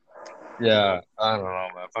audio. Yeah, I don't know,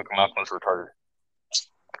 man. Fucking my phone's retarded.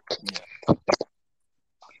 Yeah.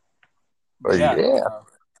 But yeah.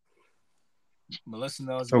 Melissa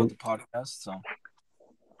knows about the podcast, so.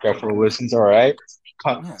 Yeah, for listens, all right.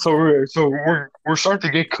 Yeah. So we're starting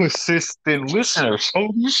to get consistent listeners.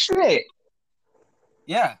 Holy shit!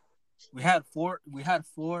 Yeah, we had four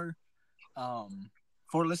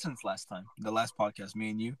listens last time. The last podcast, me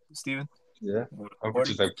and you, Steven. Yeah, we're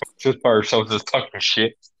just by ourselves, just talking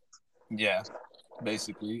shit. Yeah,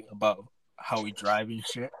 basically about how we drive and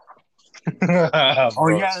shit. Oh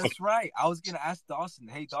yeah, that's right. I was gonna ask Dawson.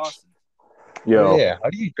 Hey, Dawson. Yo. Oh, yeah, how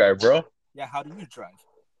do you drive, bro? Yeah, how do you drive?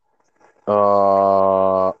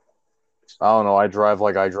 I don't know. I drive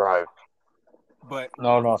like I drive. But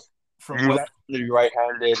no. From you you're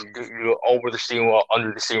right-handed. You over the steering wheel,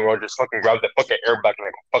 under the steering wheel, just fucking grab the fucking airbag like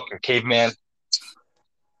a fucking caveman.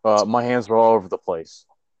 My hands are all over the place.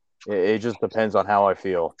 It just depends on how I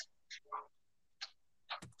feel.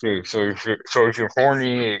 Dude, so if you're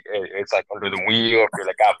horny, it's like under the wheel. If you're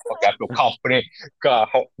like, fuck, I feel confident. God,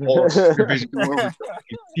 you're basically over the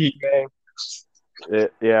fucking seat, man.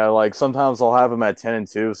 Yeah, like sometimes I'll have them at 10 and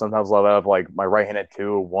 2. Sometimes I'll have like my right hand at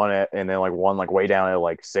 2, one at, and then like one like way down at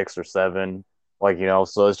like 6 or 7. Like, you know,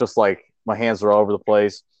 so it's just like my hands are all over the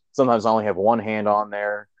place. Sometimes I only have one hand on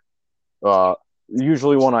there.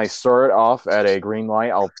 Usually when I start off at a green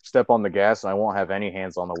light, I'll step on the gas and I won't have any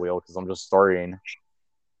hands on the wheel because I'm just starting.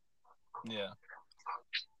 Yeah.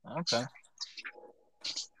 Okay.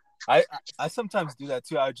 I sometimes do that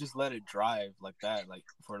too. I just let it drive like that, like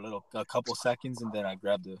for a couple seconds, and then I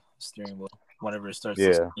grab the steering wheel whenever it starts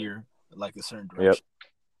to steer like a certain direction.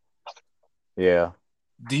 Yep.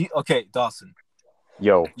 Yeah. Okay, Dawson.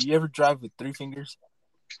 Yo. Do you ever drive with 3 fingers?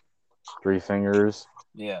 3 fingers?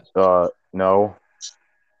 Yeah. No.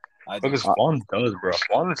 Because Juan does, bro.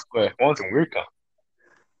 Juan's a weird guy.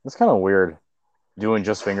 It's kind of weird doing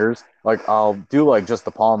just fingers. Like, I'll do like just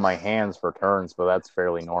the palm of my hands for turns, but that's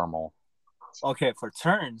fairly normal. Okay, for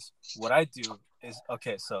turns, what I do is,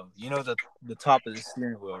 so you know the top of the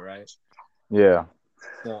steering wheel, right? Yeah.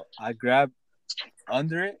 So I grab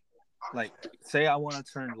under it, like say I want to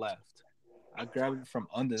turn left. I grab it from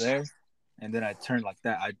under there, and then I turn like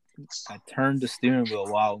that. I turn the steering wheel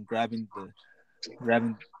while I'm grabbing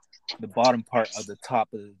the bottom part of the top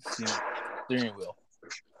of the steering wheel.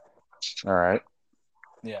 All right.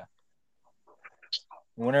 Yeah.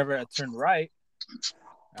 Whenever I turn right,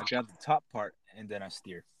 I grab the top part and then I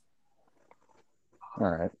steer. All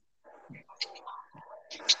right.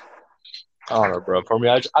 I don't know, bro. For me,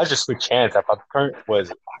 I just switch hands. If I turn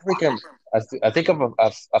I think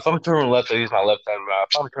if I'm turning left, I use my left hand.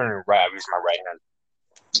 If I'm turning right, I use my right hand.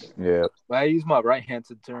 Yeah. I use my right hand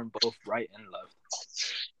to turn both right and left.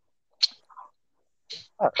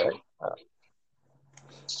 Okay.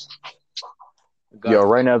 Yo,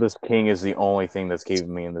 right now this king is the only thing that's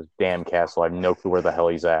keeping me in this damn castle. I have no clue where the hell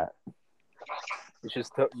he's at.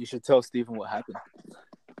 You should tell Steven what happened.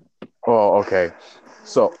 Oh, okay.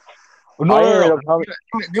 So, no. Let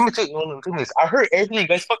me tell you this. I heard everything you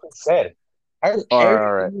guys fucking said. I heard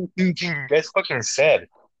everything you guys fucking said.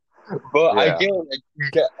 But I get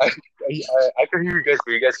I can hear you guys,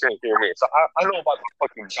 but you guys can't hear me. So I know about the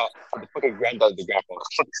fucking granddad, the grandpa.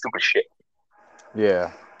 Fucking stupid shit.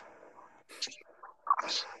 Yeah.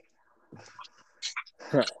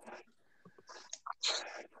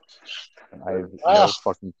 I have no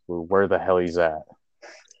fucking clue where the hell he's at.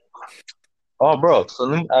 Oh, bro. So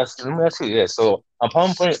let me ask you this. So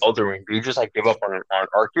upon playing Elden Ring, do you just like give up on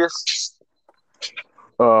Arceus?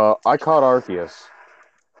 I caught Arceus.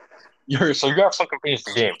 You gotta fucking finish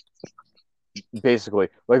the game. Basically,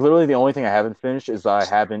 like literally, the only thing I haven't finished is I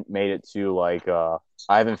haven't made it to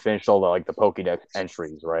I haven't finished all the the Pokédex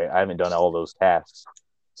entries. Right, I haven't done all those tasks,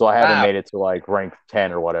 so I haven't Ah, made it to like rank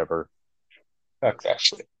 10 or whatever. fuck that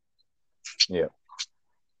shit. Yeah,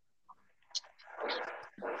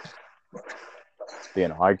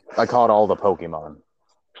 I caught all the Pokemon.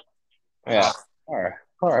 Yeah. All right,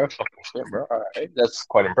 fucking shit, bro. All right, that's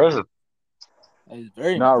quite impressive. That is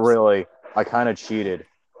very Not impressive. really. I kind of cheated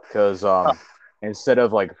because instead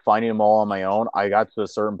of like finding them all on my own, I got to a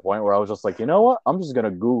certain point where I was just like, you know what? I'm just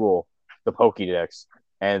gonna Google the Pokédex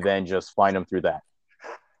and then just find them through that.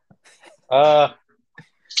 Uh,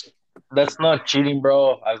 that's not cheating,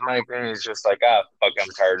 bro. As my opinion is just like, fuck, I'm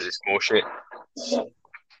tired of this bullshit.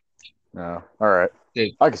 No, all right.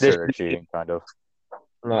 Dude, I this, consider it cheating, kind of.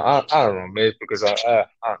 no, I don't know, maybe because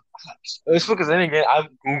it's because then again,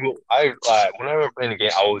 whenever I'm playing a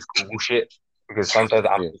game, I always Google shit because sometimes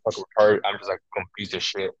I'm Yeah, just fucking retarded. I'm just like confused as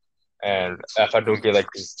shit. And if I don't get like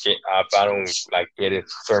this game, if I don't like get a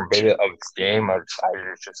certain beta of this game, I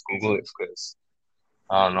just Google it because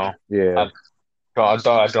I don't know. yeah, I, I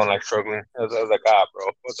thought I don't like struggling. I was like, bro,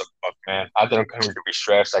 what the fuck, man? I didn't come here to be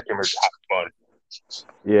stressed. I came here to have fun.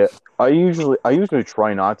 yeah. I usually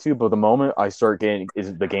try not to, but the moment I start getting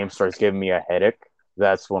is the game starts giving me a headache,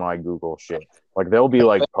 that's when I Google shit. Like there'll be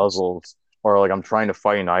like puzzles or like I'm trying to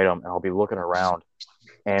fight an item and I'll be looking around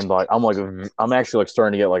and I'm actually like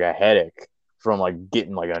starting to get like a headache from like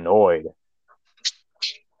getting like annoyed.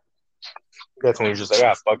 That's when you're just like,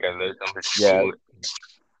 fuck it. I'm just Yeah, Google it.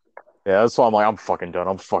 yeah. That's why I'm like, I'm fucking done.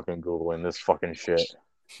 I'm fucking googling this fucking shit.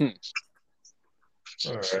 All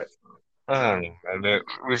right. And then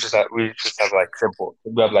we just have like simple.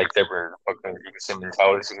 We have like different fucking you can say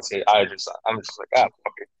mentalities. You can say I'm just like fuck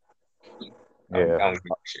it. Yeah, I don't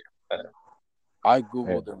give a shit. I yeah.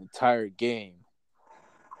 googled the entire game.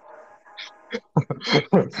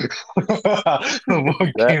 What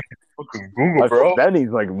That game fucking Google, bro? that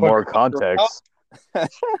needs like What, more context. Like,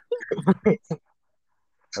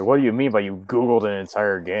 what do you mean by you googled an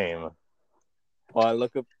entire game? Well, I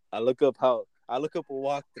look up a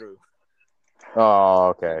walkthrough. Oh,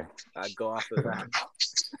 okay. I go off of that.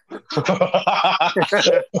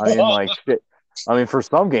 I mean, like shit. I mean, for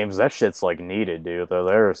some games, that shit's like needed, dude. Though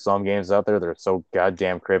there are some games out there that are so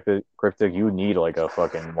goddamn cryptic. You need like a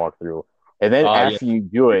fucking walkthrough, and then Yeah, after you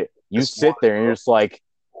do it, you it's one, sit there and you're just like,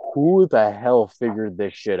 who the hell figured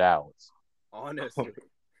this shit out? Honestly.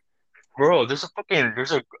 bro. There's a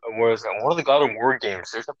where is that? One of the God of War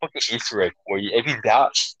games. There's a fucking Easter egg where if you die,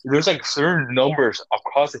 there's like certain numbers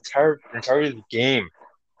across the entirety of the game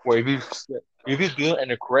where if you do it in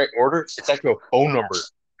the correct order, it's actually a phone number.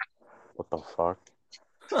 What the fuck?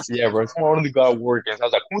 Yeah, bro. It's one of the God of War games. I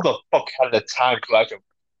was like, who the fuck had the time to actually?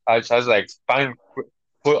 I was like,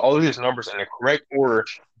 put all these numbers in the correct order.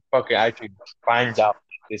 Fucking actually find out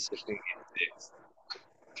this thing is.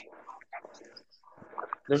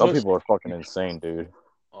 There's Some no. people are fucking insane, dude.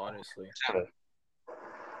 Honestly.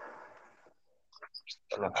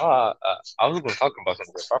 I was gonna talk about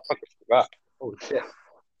something, but I fucking forgot. Oh shit.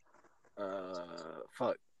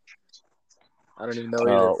 Fuck. I don't even know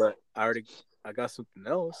either, Uh, but I got something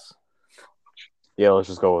else. yeah, let's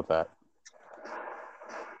just go with that.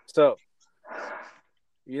 So,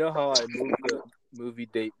 you know how I moved the movie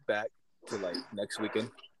date back to like next weekend,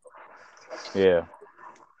 Yeah,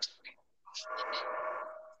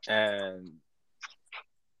 and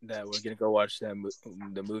that we're gonna go watch the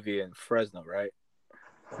movie in Fresno, right?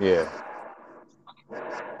 yeah.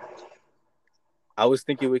 I was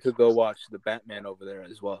thinking we could go watch the Batman over there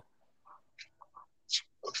as well.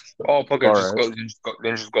 Oh fuck it, All just right. go,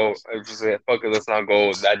 then just go. Just say fuck it, let's not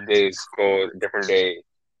go that day. Let's go a different day,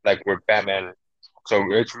 like we're Batman. So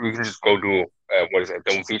we can just go do what is it,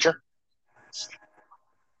 double feature?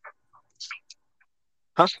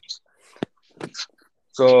 Huh?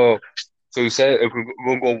 So you said if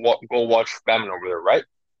we'll go watch Batman over there, right?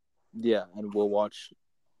 Yeah, and we'll watch.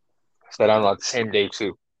 So that on the same day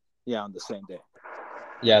too. Yeah, on the same day.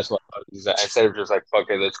 Yeah, that's what instead of just like fuck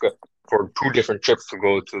it, let's go for two different trips to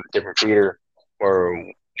go to a different theater,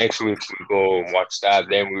 or next week we go watch that,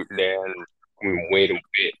 then we wait a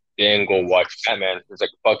bit, then go watch Batman. It's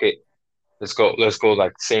like fuck it, let's go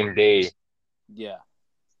like same day, Yeah,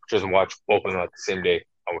 just watch both of them like the same day.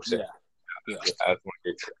 I would say. yeah, yeah. Yeah, that's one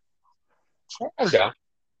good trip. I'm down.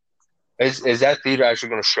 Is that theater actually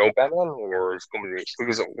going to show Batman, or is it going to be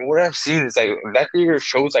because what I've seen is like that theater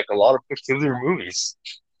shows like a lot of particular movies.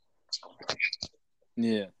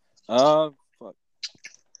 Yeah. Fuck.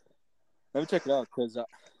 Let me check it out because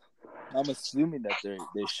I'm assuming that they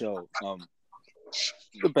show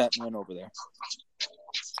the Batman over there.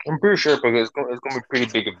 I'm pretty sure because it's gonna be a pretty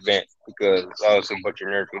big event because obviously a bunch of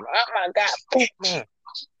nerds going, oh my god, Batman.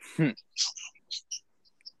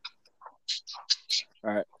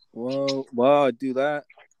 All right. Well, while I do that,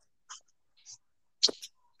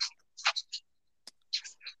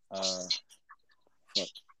 fuck.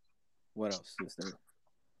 What else is there?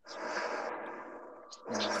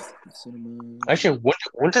 Cinema. Actually,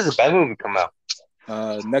 when does the Batman movie come out?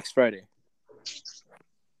 Next Friday.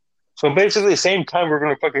 So basically, the same time we're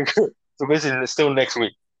gonna fucking. So basically, it's still next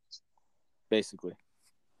week. Basically.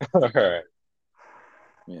 All right.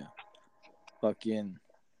 Yeah. Fucking.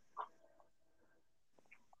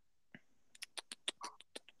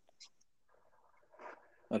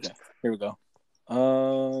 Okay, here we go.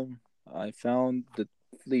 I found the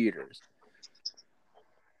theaters.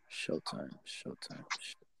 Showtime.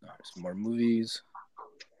 Some more movies.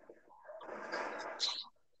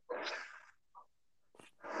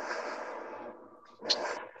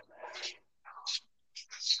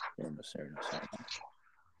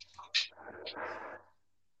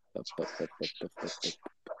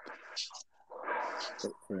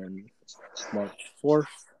 March 4th.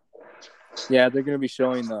 Yeah, they're gonna be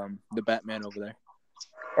showing the Batman over there.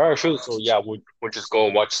 All right, sure. So yeah, we'll just go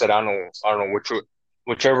watch that. I don't know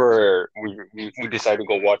whichever we decide to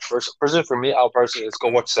go watch first. Personally, for me, I'll personally let's go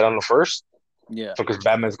watch that on the first. Yeah. Because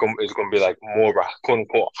Batman's is gonna be like more of a quote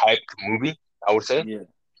unquote hyped movie, I would say. Yeah.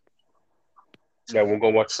 Yeah, we'll go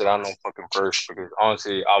watch it on fucking first because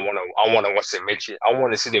honestly, I wanna watch the midget. I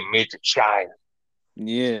wanna see the midget shine.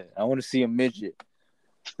 Yeah, I want to see a midget.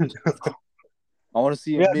 I want to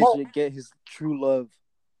see a midget get his true love.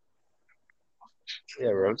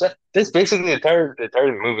 Yeah, bro. That's basically the entire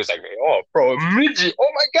movie is like, oh, bro, a midget.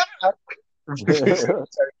 Oh my god. Oh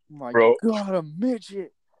my bro. God, a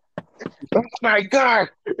midget. Oh my god,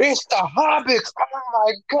 it's the Hobbits. Oh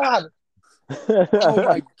my god. Oh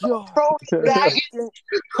my God. Bro,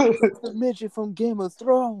 it's the midget from Game of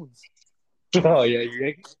Thrones. Oh yeah,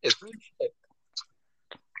 you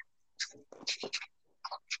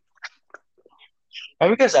have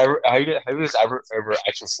you guys ever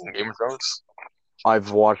actually seen Game of Thrones?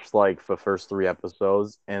 I've watched like the first 3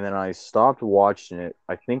 episodes, and then I stopped watching it.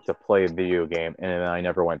 I think to play a video game, and then I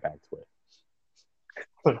never went back to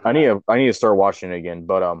it. I need to start watching it again.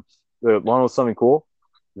 But the one was something cool.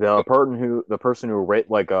 The person who wrote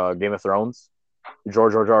like Game of Thrones,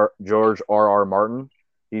 George R. Martin.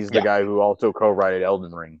 He's the guy who also co-wrote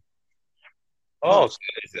Elden Ring. Oh, so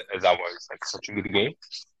is that why it's like such a good game?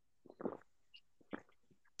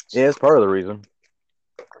 Yeah, it's part of the reason.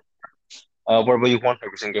 What about you, Juan?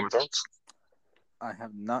 Have you seen Game of Thrones? I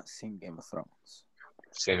have not seen Game of Thrones.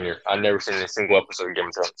 Same here. I've never seen a single episode of Game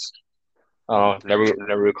of Thrones. Never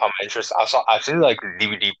really caught my interest. I've seen like the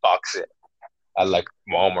DVD box set at like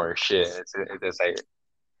Walmart and shit.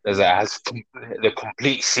 It has the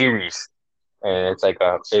complete series, and it's like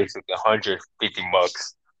basically $150.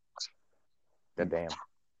 God damn.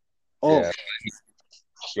 Oh. Yeah.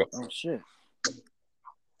 Yep.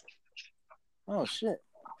 Oh shit.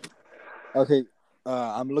 Okay,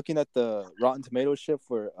 I'm looking at the Rotten Tomatoes shit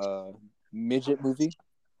for midget movie.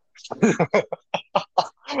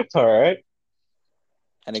 All right.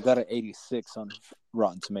 And it got an 86 on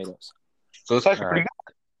Rotten Tomatoes. So it's actually pretty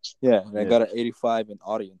good. Yeah, and I got an 85 in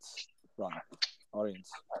audience. Audience.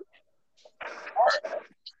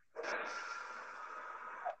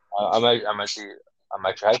 I'm actually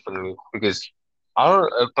hyped for the movie because I don't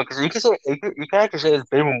because you can actually say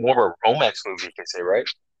it's maybe more of a romance movie. You can say, right?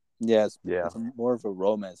 Yeah, it's more of a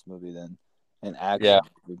romance movie than an action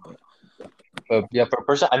movie. But yeah, for a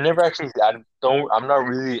person, I'm not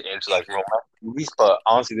really into like romance movies, but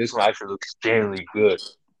honestly, this one actually looks genuinely good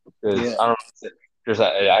because I don't know,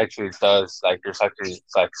 it actually does like there's actually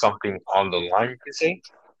it's like something on the line you can say.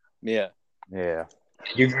 Yeah.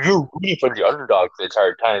 You're rooting for the underdog the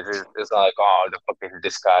entire time. It's not like the fucking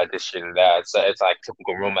this guy, this shit and that. It's like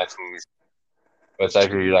typical romance movies. But it's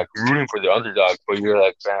actually you're like rooting for the underdog, but you're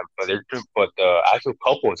like, man, but the actual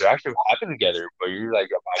couples they're actually happy together. But you're like,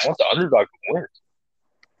 I want the underdog to win.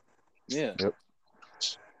 Yeah. Yep.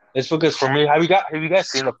 It's because for me, have you guys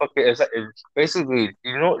seen the fucking? It's basically,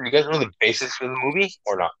 you guys know the basics for the movie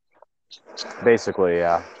or not? Basically,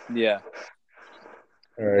 yeah. Yeah.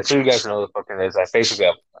 So you guys know the fucking is like basically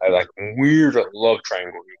a like weird love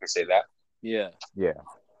triangle. You can say that. Yeah.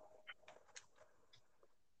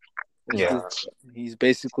 He's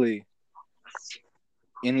basically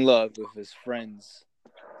in love with his friend's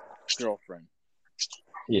girlfriend.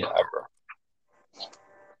 Yeah, bro.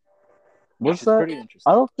 What's that?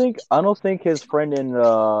 I don't think his friend and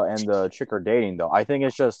the chick are dating though. I think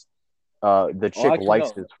it's just The Oh, chick actually, likes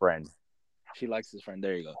no. his friend. She likes his friend.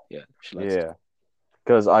 There you go. Yeah, she likes his Yeah.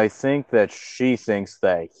 Because I think that she thinks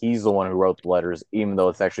that he's the one who wrote the letters, even though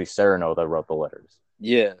it's actually Sereno that wrote the letters.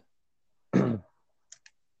 Yeah.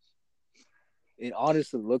 It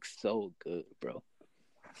honestly looks so good, bro.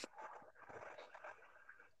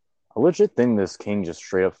 I legit think this king just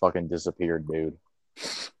straight up fucking disappeared, dude.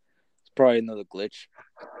 It's probably another glitch.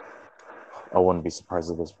 I wouldn't be surprised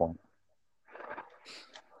at this point.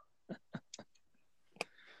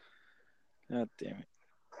 God damn it.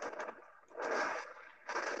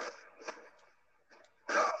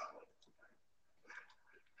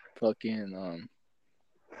 Fucking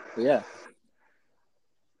but yeah.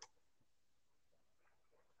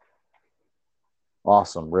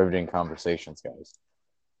 Awesome, riveting conversations, guys.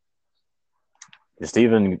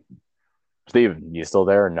 Steven, you still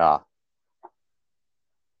there? Nah.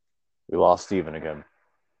 We lost Steven again.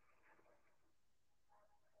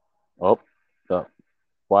 Oh,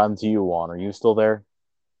 what happened to you, Juan? Are you still there?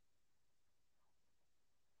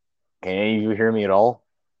 Can any of you hear me at all?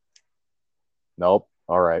 Nope.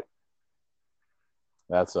 All right.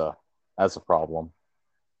 That's a problem.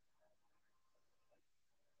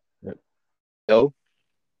 Yo.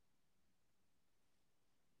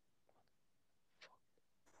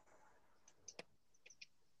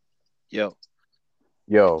 Yo.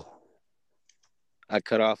 Yo. I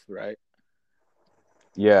cut off, right?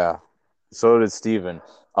 Yeah. So did Steven.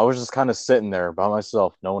 I was just kind of sitting there by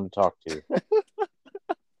myself, no one to talk to.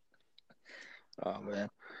 Oh man.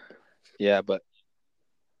 Yeah, but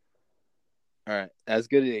all right. As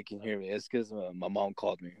good as they can hear me. It's because my mom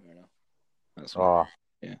called me right now. That's why.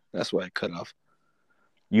 Yeah, that's why I cut off.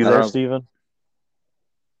 You there, Steven?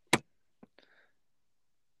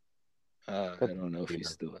 I don't know if he's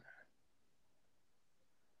still there.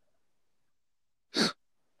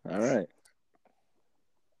 All right.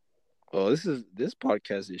 Oh, this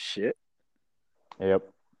podcast is shit. Yep.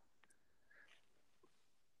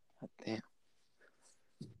 God damn.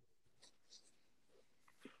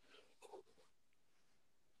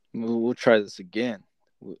 We'll try this again.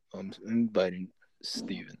 I'm inviting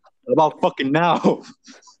Steven. What about fucking now?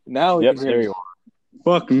 Now we Yep, can hear there you. you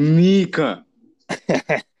are. Fuck me, cunt.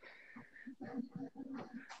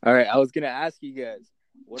 All right, I was gonna ask you guys,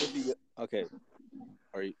 what if you okay?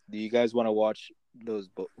 Do you guys want to watch those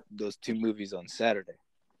two movies on Saturday?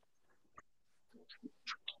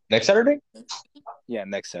 Next Saturday? Yeah,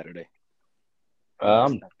 next Saturday.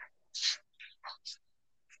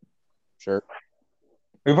 Sure.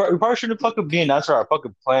 We probably shouldn't fucking be announcing our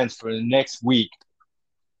fucking plans for the next week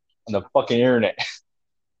on the fucking internet.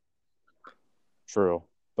 True.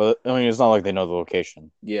 But I mean, it's not like they know the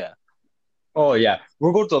location. Yeah. Oh yeah,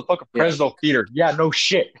 we're going to the fucking Fresno Theater. Yeah, no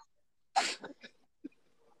shit.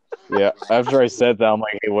 Yeah. After I said that, I'm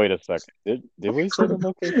like, hey, wait a second. Did we say the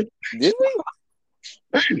location? Did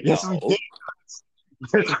we? Yes, we did.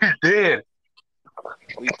 Yes, we did.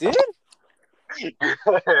 We did?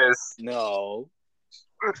 Yes. No.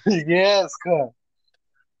 Yes, God.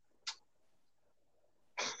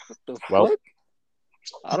 What the Well, fuck?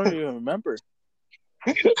 I don't even remember.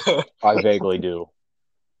 I vaguely do.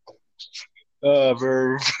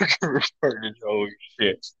 Very fucking holy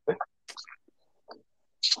shit.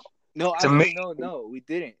 No, actually, no, we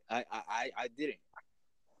didn't. I didn't.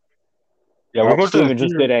 Yeah, we're going to Steven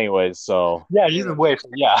just did anyways, so. Yeah, either way,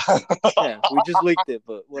 yeah. Yeah, we just leaked it,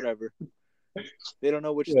 but whatever. They don't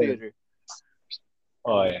know which theater.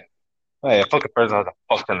 Oh yeah. Fucking Fresno has a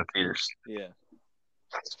fuck ton of theaters. Yeah.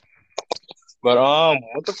 But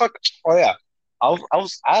what the fuck? Oh yeah. I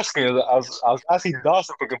was asking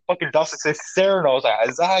Dawson, fucking Dawson says Cyrano. I was like,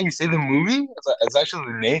 is that how you say the movie? Is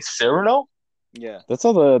actually the name Cyrano? Yeah. That's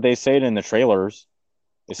how they say it in the trailers.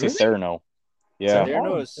 They say Really? Cyrano. Yeah.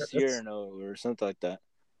 Cyrano or Cyrano or something like that.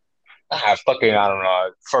 I don't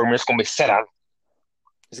know. For me, it's gonna be set out.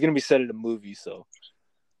 It's gonna be set in a movie, so.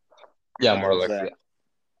 Yeah, more like that.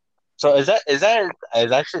 So is that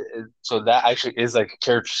actually is like a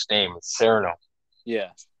character's name? It's Cyrano. Yeah.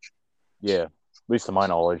 Yeah. At least to my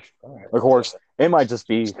knowledge. Right. Of course, it might just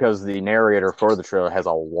be because the narrator for the trailer has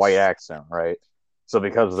a white accent, right? So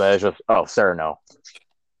because of that, it's just Cyrano.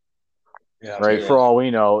 Yeah. Right. Yeah. For all we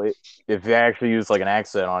know, if they actually use like an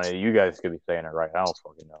accent on it, you guys could be saying it right. I don't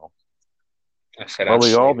fucking know. But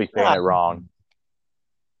we all be saying it wrong.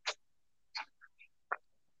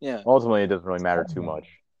 Yeah. Ultimately, it doesn't really matter too much.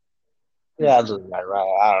 Yeah, it doesn't matter.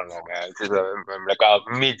 I don't know, man. It's just like a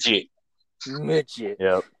midget. Midget.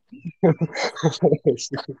 Yep.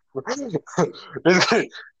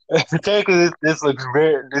 Technically, this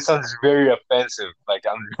sounds very offensive. Like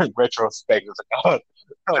on retrospect, it's like, oh,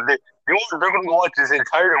 They're gonna watch this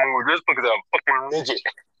entire movie just because I'm a fucking midget.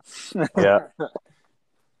 Yeah.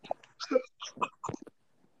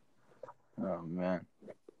 Oh man.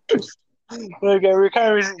 Like we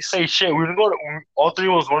can't really say shit. We're gonna go. All three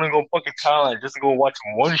of us want to go fucking Thailand just to go watch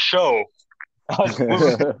one show. Us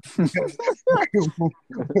women,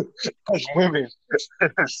 us women,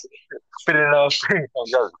 spitting out screaming on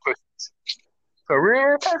the other pussies. So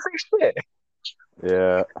we're kind of free shit.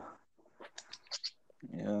 Yeah.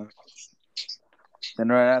 Yeah. Then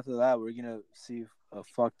right after that, we're gonna see a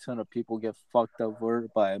fuck ton of people get fucked over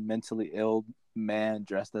by a mentally ill man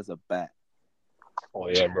dressed as a bat. Oh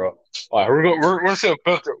yeah, bro. All right, we're gonna see a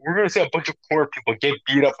bunch of poor people get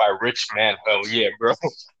beat up by rich men. Hell yeah, bro.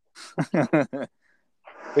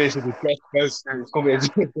 Basically, it's gonna be a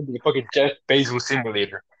fucking Jeff Bezos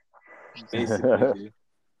simulator. Basically, dude.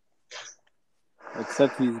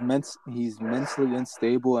 Except he's mentally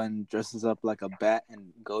unstable and dresses up like a bat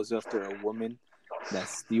and goes after a woman that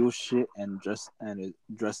steals shit and it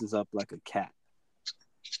dresses up like a cat.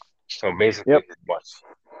 So basically, Yep. what?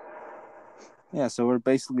 Yeah, so we're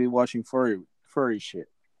basically watching furry shit.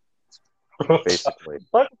 Basically.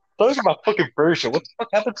 Talking about fucking version. What the fuck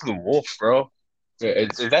happened to the wolf, bro?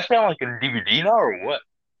 Is that thing like a DVD now or what?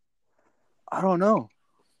 I don't know.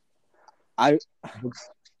 I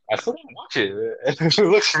still didn't watch it. It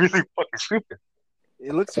looks really fucking stupid.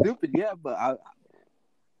 It looks stupid, yeah, but I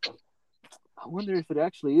wonder if it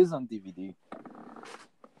actually is on DVD.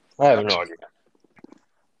 I have no idea.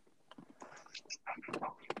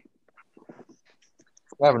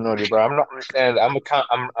 I have no idea, bro. I'm not, and I'm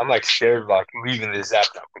like scared of like leaving this app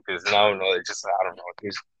now because now I know it just I don't know it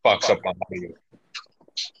just fucks up my video.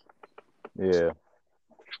 Yeah.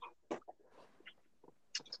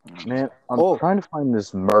 Man, I'm trying to find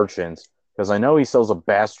this merchant because I know he sells a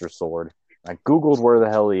bastard sword. I googled where the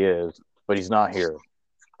hell he is, but he's not here.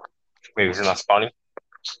 Maybe he's not spawning.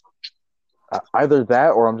 Either that,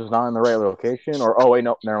 or I'm just not in the right location. Or wait,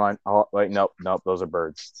 no, never mind. Oh wait, nope, those are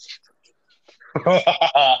birds.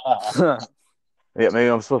 Yeah, maybe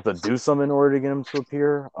I'm supposed to do something in order to get him to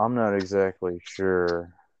appear. I'm not exactly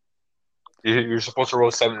sure. You're supposed to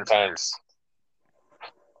roll 7 times.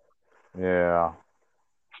 Yeah.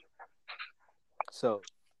 So,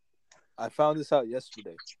 I found this out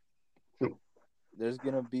yesterday. There's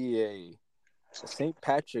gonna be a St.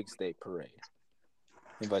 Patrick's Day parade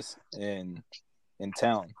in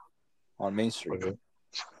town on Main Street. Okay.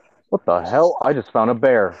 What the hell? I just found a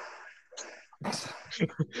bear.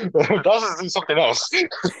 Dawson's doing something else.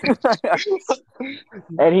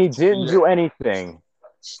 And he didn't do anything.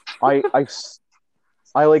 I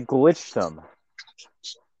like glitched him.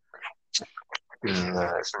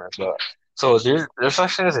 So there's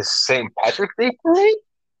actually a St. Patrick's Day parade?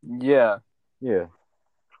 Yeah. Yeah.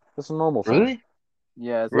 That's a normal thing. Really?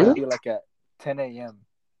 Yeah, it's Really? gonna be like at 10 a.m.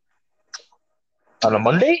 On a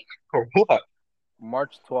Monday? Or what?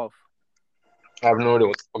 March 12th. I have no idea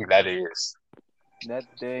what the fuck that is. That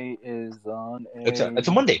day is on It's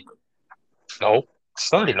a Monday. No.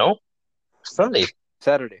 Sunday, no? Sunday.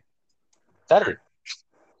 Saturday. Saturday.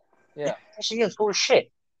 Yeah. Actually, yes, holy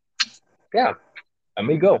shit. Yeah. I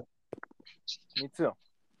may go. Me too.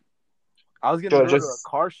 I was gonna go to a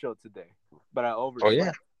car show today, but I overslept. Oh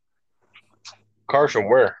yeah. Car show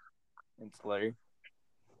where? In Slurry.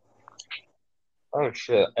 Oh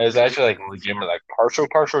shit! It's actually like legitimate, like partial.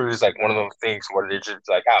 Partial is like one of those things where they're just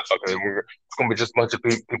like, fuck it, it's gonna be just a bunch of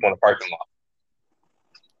people in the parking lot.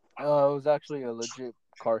 It was actually a legit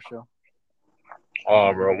car show.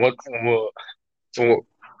 Oh, bro, what do you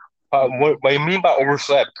mean by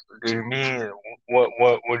overslept? Do you mean what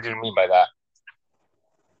do you mean by that?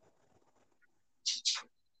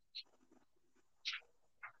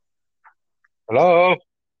 Hello?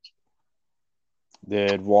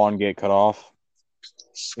 Did Juan get cut off?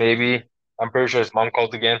 Maybe. I'm pretty sure his mom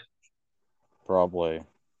called again. Probably.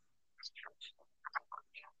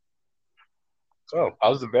 Oh,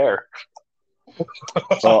 how's the bear?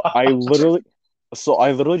 I literally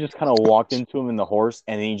just kind of walked into him in the horse,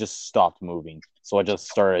 and then he just stopped moving. So I just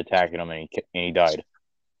started attacking him, and he died.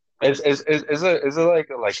 Is it like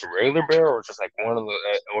a regular bear or just like one of the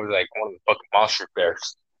fucking monster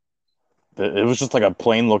bears? It was just like a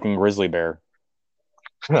plain looking grizzly bear.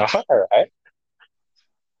 All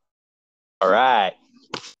right.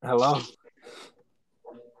 Hello.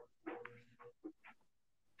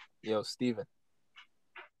 Yo, Steven.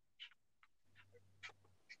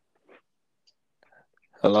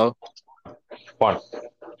 Hello. Juan,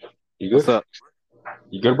 you good? What's up?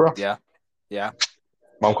 You good, bro? Yeah.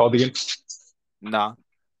 Mom called again? Nah.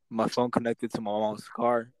 My phone connected to my mom's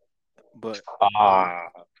car, but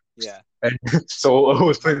Yeah. And so it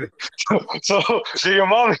was so did your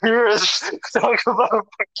mom hear us talk about a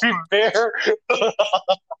fucking bear?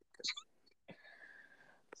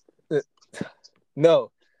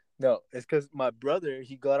 No, it's because my brother,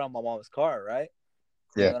 he got on my mom's car, right?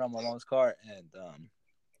 He Yeah. got on my mom's car, and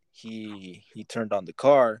he turned on the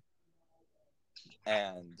car,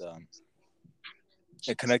 and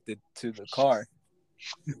it connected to the car,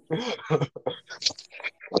 and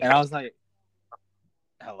I was like,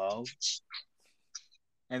 "Hello,"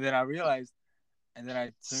 and then I realized, and then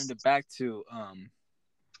I turned it back to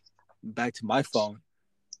my phone,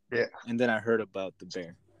 Yeah. and then I heard about the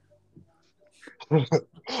bear.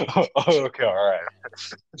 Okay, all right.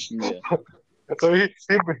 Yeah. So he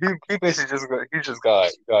basically just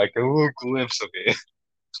got like a little glimpse of it.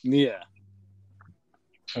 Yeah.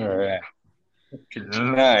 All right.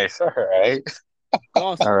 Nice. All right.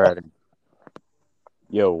 Awesome. Alrighty.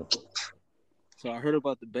 Yo. So I heard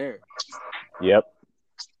about the bear. Yep.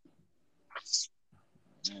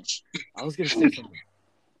 I was gonna say something.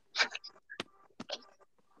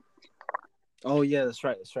 Oh yeah, that's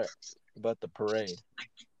right. About the parade.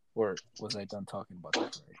 Or was I done talking about the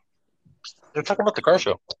parade? You're talking about the car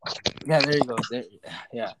show. Yeah, there you go.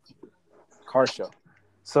 Yeah, car show.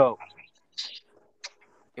 So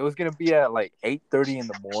it was gonna be at like 8:30 in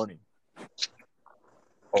the morning.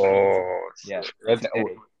 Oh, Yeah, That,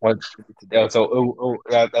 today. what? Today. Yeah. So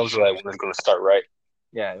that was like when it was gonna start, right?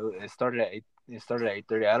 Yeah, it started at 8. It started at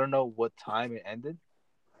 8:30. I don't know what time it ended,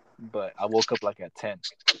 but I woke up like at 10.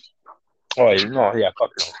 Oh, no, yeah,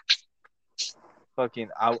 fuck no. Fucking,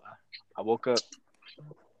 I woke up.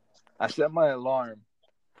 I set my alarm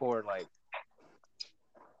for like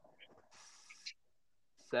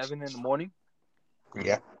 7 in the morning.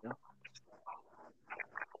 Yeah.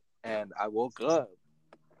 And I woke up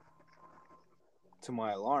to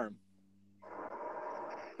my alarm,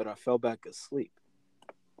 but I fell back asleep.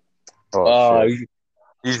 Oh shit.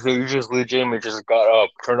 You just legitimately just got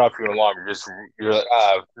up, turned off your alarm. You're like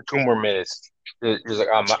 2 more minutes. You're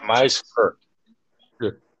like my eyes hurt.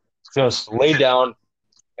 You're just lay down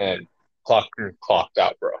and clocked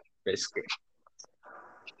out, bro. Basically.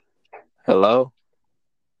 Hello?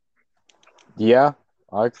 Yeah.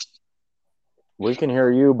 We can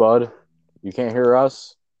hear you, bud. You can't hear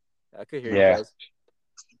us? I could hear you Yeah. guys.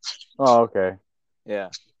 Oh, okay. Yeah.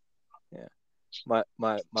 My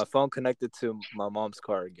phone connected to my mom's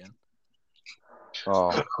car again.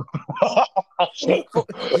 Oh. He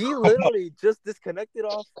literally just disconnected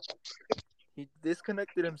off. He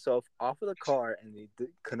disconnected himself off of the car and he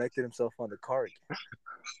connected himself on the car again.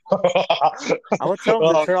 I'm gonna tell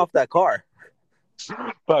him to turn off that car.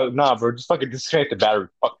 But nah, bro, just fucking disconnect the battery.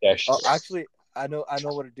 Fuck that shit. Oh, actually, I know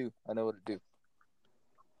what to do.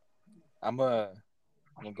 I'm gonna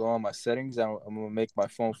go on my settings. I'm gonna make my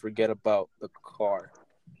phone forget about the car.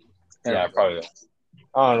 Yeah, probably.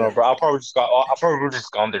 I don't know, bro. I probably would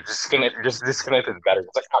just gone there, just disconnected the battery.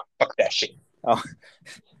 It's like, fuck that shit.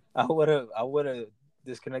 I would have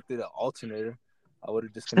disconnected the alternator. I would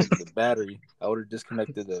have disconnected the battery. I would have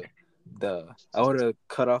disconnected I would have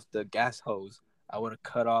cut off the gas hose. I would have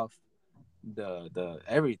cut off the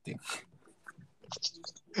everything.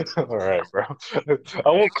 All right, bro. I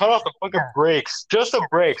won't cut off the fucking brakes, just the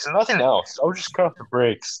brakes, and nothing else. I would just cut off the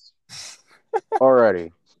brakes.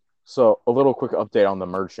 Alrighty. So a little quick update on the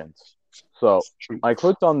merchant. So I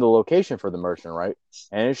clicked on the location for the merchant, right?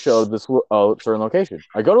 And it showed this certain location.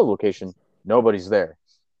 I go to the location, nobody's there.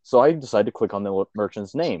 So I decide to click on the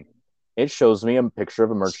merchant's name. It shows me a picture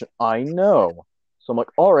of a merchant I know. So I'm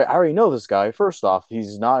like, all right, I already know this guy. First off,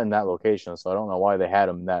 he's not in that location, so I don't know why they had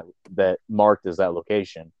him that marked as that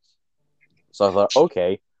location. So I thought,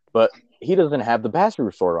 okay, but he doesn't have the bastard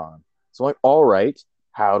resort on him. So I'm like, all right,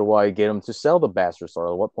 how do I get him to sell the bastard resort?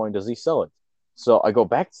 At what point does he sell it? So I go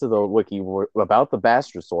back to the wiki about the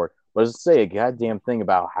bastard resort, but does it say a goddamn thing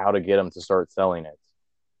about how to get him to start selling it?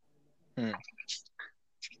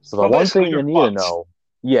 So the one thing you need to know,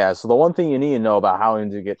 so the one thing you need to know about how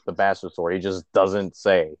to get the bastard sword, he just doesn't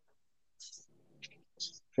say.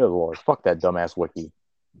 Good lord, fuck that dumbass wiki.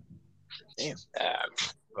 Damn.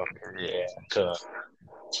 Okay, yeah.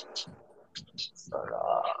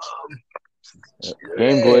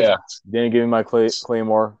 Game glitch. Didn't give me my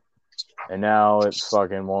claymore, and now it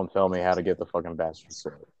fucking won't tell me how to get the fucking bastard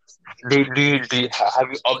sword. Have you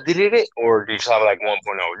updated it, or do you just have like 1.0?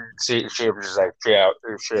 See, just like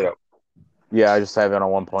straight up. Yeah, I just have it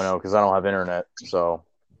on 1.0 because I don't have internet. So,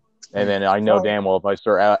 and then I know damn well if I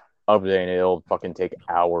start updating it, it'll fucking take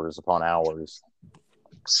hours upon hours.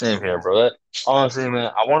 Same here, bro. Honestly,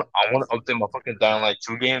 man, I want to update my fucking Dying Light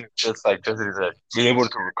 2 game just to be able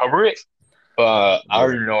to recover it. But I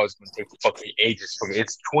already know it's gonna take fucking ages for me.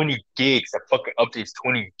 It's 20 gigs. That fucking update's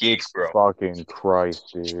 20 gigs, bro. Fucking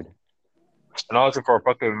Christ, dude. And also for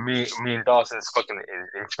fucking me and Dawson's fucking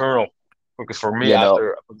internal. Because for me, Yeah, no.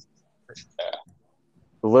 after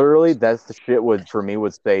Literally, that's the shit for me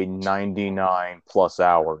would say 99 plus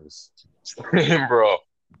hours. bro,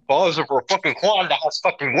 balls for a fucking quad that has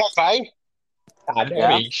fucking Wi-Fi. God damn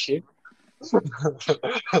Yeah. it, shit.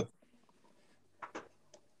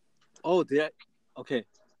 Oh, okay.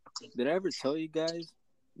 Did I ever tell you guys?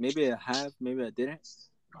 Maybe I have, maybe I didn't.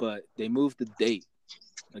 But they moved the date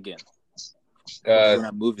again. We're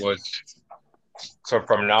not moving. So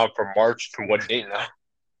from March to what date now?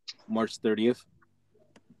 March 30th.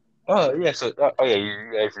 Oh yeah, so you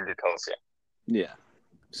guys did tell us, yeah. Yeah.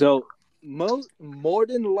 So more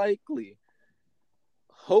than likely,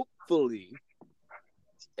 hopefully,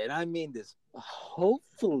 and I mean this,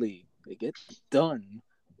 hopefully they get done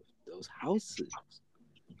with those houses.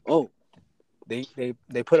 Oh, they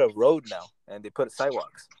put a road now, and they put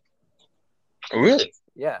sidewalks. Really?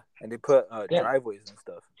 Yeah, and they put driveways and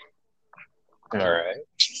stuff. All right.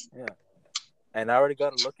 Yeah, and I already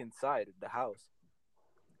got to look inside the house,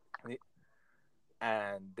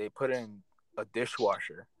 and they put in a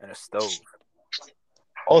dishwasher and a stove.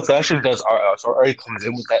 Oh, so actually so already comes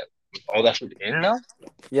in with that, with all that shit in now?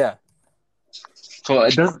 Yeah. So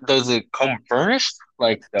it does it come furnished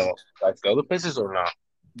like the other places or not?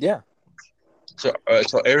 Yeah. So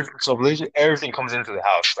everything comes into the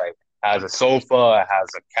house, like has a sofa, it has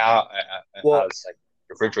a cow, it has like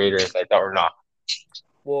refrigerators like that or not?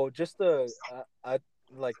 Well, just the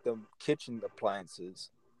like the kitchen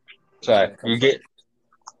appliances. So you get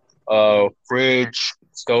fridge,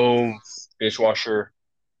 stove, dishwasher,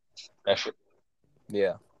 that shit.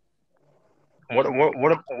 Yeah. What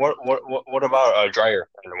about a dryer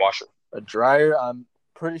and a washer? A dryer, I'm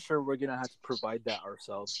pretty sure we're gonna have to provide that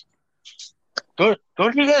ourselves. Don't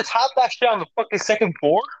you guys have that shit on the fucking second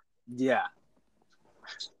floor? Yeah.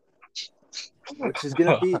 Which is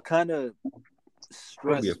gonna be kind of stressful. It's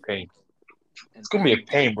gonna be a pain. It's gonna be a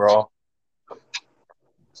pain, bro.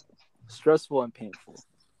 Stressful and painful.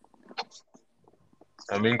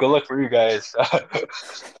 I mean, good luck for you guys.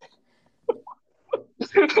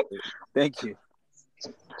 Thank you.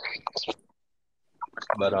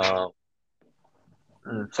 But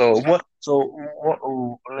so what?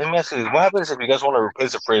 Let me ask you: what happens if you guys want to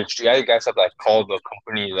replace the fridge? Do you guys have to call the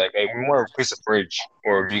company like, "Hey, we want to replace the fridge,"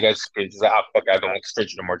 or do you guys just like, "Ah, fuck, I don't want this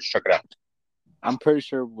fridge anymore. Just check it out." I'm pretty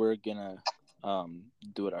sure we're gonna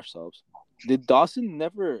do it ourselves. Did Dawson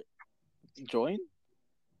never join?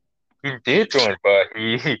 He did join, but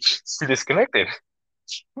he disconnected.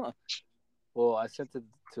 Huh. Well, I sent it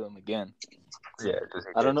to him again. Yeah,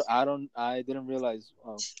 I don't know. I didn't realize.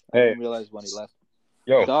 I Hey. didn't realize when he left.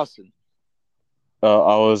 Yo, Dawson.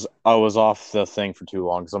 I was off the thing for too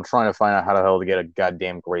long because I'm trying to find out how the hell to get a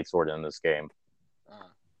goddamn greatsword in this game.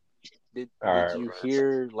 Did you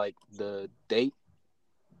hear like the date?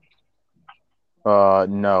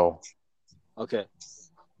 No. Okay.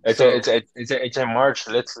 It's in March.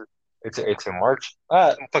 It's in March.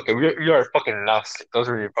 Fuck it. You're fucking agnostic.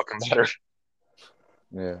 Doesn't really fucking matter.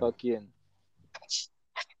 Yeah. Fucking.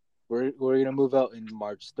 We're gonna move out in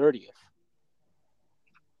March 30th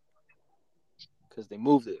because they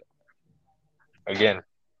moved it Again.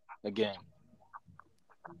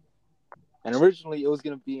 And originally it was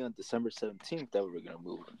gonna be on December 17th that we were gonna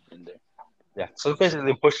move in there. Yeah. So basically,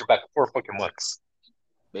 they pushed it back 4 fucking months.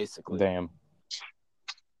 Basically. Damn.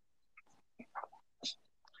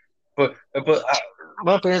 But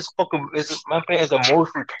my opinion is the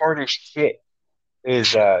most retarded shit.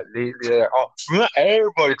 Is we want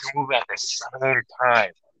everybody to move at the same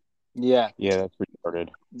time. Yeah. Yeah, that's retarded.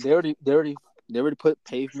 They already put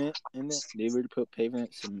pavement in it. They already put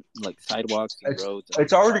pavement, some like sidewalks and roads. And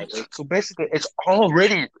it's already so basically it's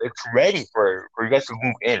ready for you guys to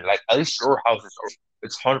move in. Like at least your house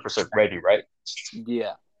it's 100% ready, right?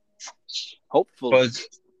 Yeah. Hopefully. But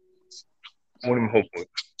what do you mean hopefully?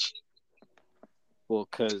 Well,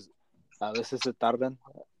 because a veces se tardan.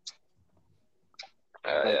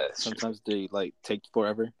 Sometimes they take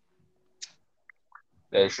forever.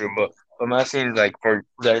 That's true, but I'm asking for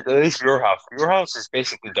at least your house. Your house is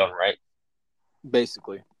basically done, right?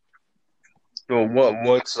 Basically. So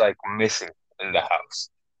what's missing in the house?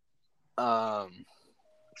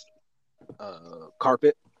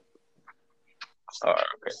 Carpet.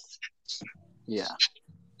 Okay. Yeah.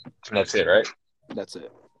 And that's it, right? That's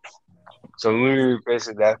it. So literally,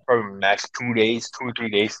 basically, that's probably max 2 days, 2 or 3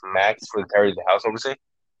 days max for the entirety of the house, I would say.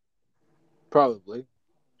 Probably.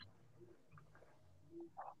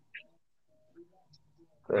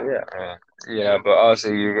 So yeah, Yeah, but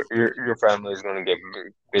honestly, your family is gonna get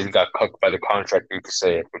basically got cucked by the contract, you could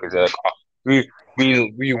say, because they're like, "Oh,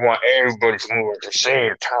 we want everybody to move at the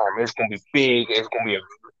same time. It's gonna be big. It's gonna be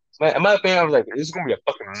in my opinion, I was like, this is gonna be a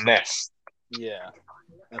fucking mess. Yeah,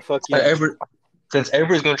 and Like, fucking since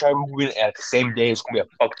everybody's gonna try to move in at the same day, it's gonna be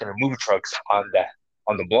a fuck ton of movie trucks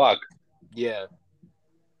on the block. yeah.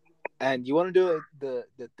 And you want to do it,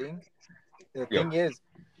 the thing? The Yo, thing is,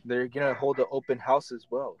 they're gonna hold an open house as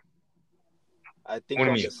well. I what think do you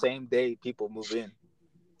on mean? the same day people move in.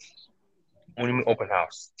 What do you mean open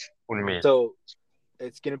house? What do you mean? So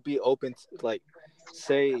it's gonna be open. Like,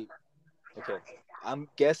 say, okay, I'm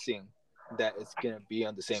guessing that it's gonna be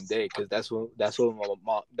on the same day because that's what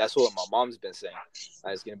my mom's been saying.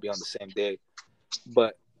 That it's gonna be on the same day.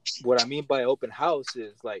 But what I mean by open house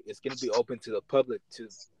is like it's gonna be open to the public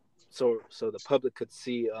so the public could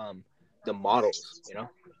see the models,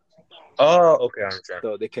 Oh, okay, I understand.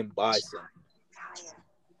 so they can buy some.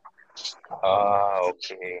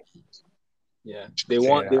 Okay. Yeah, they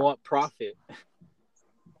want profit.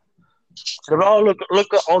 So, oh,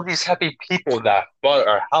 look at all these happy people that bought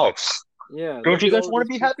our house. Yeah, Don't look you at guys all want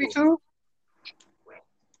to these be happy people. too?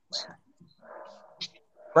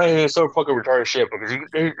 Right here, so fucking retarded shit because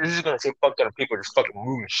they're just gonna say fuck ton people just fucking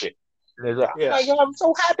moving shit. And they're like, oh Yeah, my god, I'm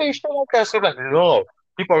so happy, shit like that. So I'm like, no,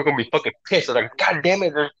 people are gonna be fucking pissed. They're like, god damn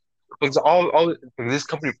it, because all because this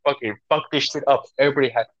company fucking fucked this shit up.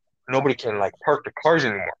 Nobody can like park their cars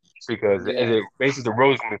anymore because yeah. basically the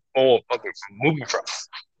road's gonna be full of fucking moving trucks.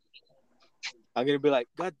 I'm gonna be like,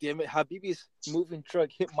 God damn it, Habibi's moving truck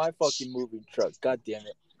hit my fucking moving truck. God damn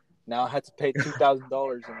it. Now I had to pay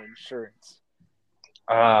 $2,000 in insurance.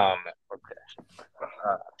 Okay.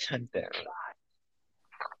 God damn it.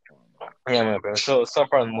 Yeah, man, bro. So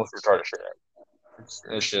probably the most retarded shit.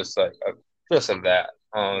 It's just like that.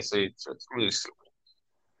 Honestly, it's really stupid.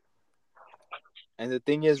 And the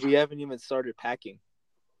thing is, we haven't even started packing.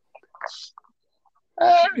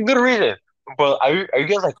 Good reason. But are you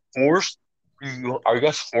guys like forced? Are you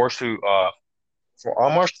guys forced to for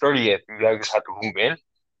on March 30th? You guys just have to move in,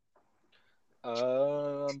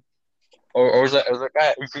 Um, or is like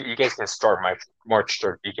you guys can start March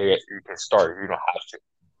 30th. You can start. You don't have to.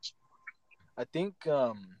 I think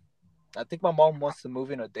um, I think my mom wants to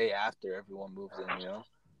move in a day after everyone moves in.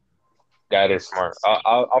 That is smart.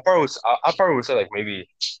 I'll probably would say like maybe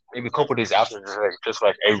a couple days after, just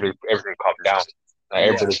like everything calm down.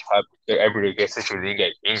 Like Yeah, everybody gets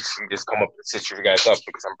situated. You just come up and sit you guys up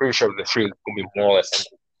because I'm pretty sure the street is gonna be more or less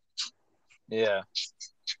empty. yeah.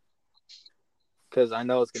 Because I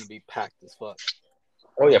know it's gonna be packed as fuck.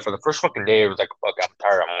 Oh yeah, for the first fucking day, it was like, fuck, I'm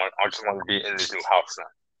tired. I just want to be in this new house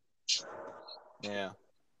now. Yeah,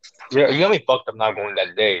 Yeah, you got me fucked up not going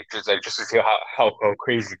that day, just to see how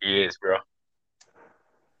crazy he is, bro.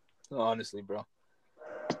 honestly, bro.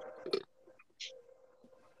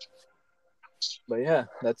 But yeah,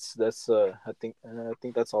 that's I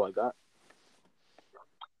think that's all I got.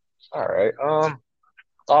 All right,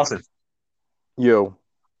 awesome. Yo,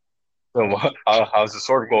 So how's the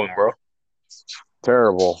sword going, bro?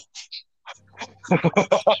 terrible.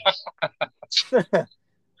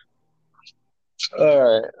 All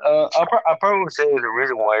right. I probably would say the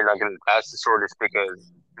reason why you're not getting past the sword is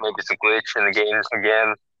because maybe it's a glitch in the game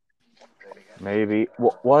again. Maybe.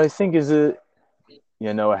 What I think is it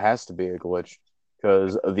has to be a glitch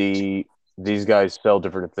because these guys sell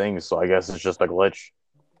different things, so I guess it's just a glitch.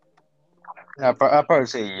 I probably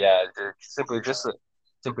say yeah. Simply it's just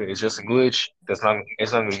a glitch. It's not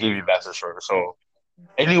going to give you faster sword. So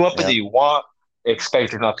any weapon Yeah, that you want,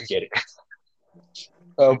 expect not to get it.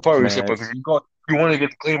 Probably man. simple because you want to get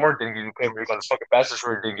the claymore, then give you the claymore. You're going to fucking faster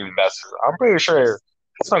sword, then give you faster sword. I'm pretty sure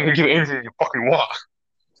it's not going to give you anything you fucking want.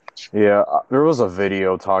 Yeah, there was a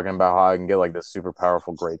video talking about how I can get like this super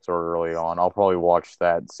powerful greatsword early on. I'll probably watch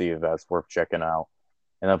that and see if that's worth checking out.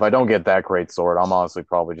 And if I don't get that greatsword, I'm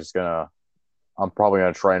probably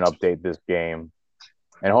gonna try and update this game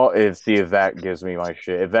and see if that gives me my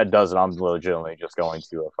shit. If that doesn't, I'm legitimately just going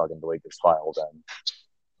to fucking delete this file then.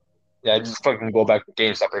 Yeah, just fucking go back to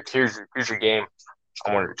GameStop. Like, here's your game.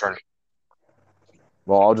 I want to return it.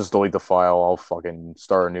 Well, I'll just delete the file. I'll fucking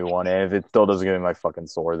start a new one. And if it still doesn't give me my fucking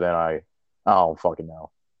sword, then I don't fucking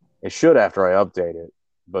know. It should after I update it.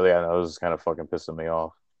 But yeah, no, this is kind of fucking pissing me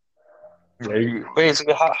off. Yeah,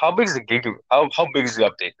 basically, how big is the gig? How big is the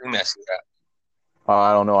update? Let me ask you that.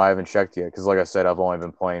 I don't know. I haven't checked yet because, like I said, I haven't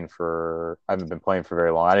been playing for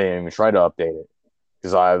very long. I didn't even try to update it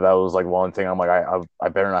because that was like one thing. I'm like, I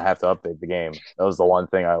better not have to update the game. That was the one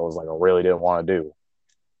thing I was like, I really didn't want to do.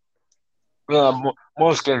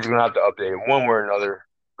 Most games you're gonna have to update it one way or another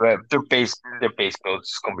their base build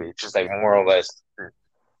is gonna be just like more or less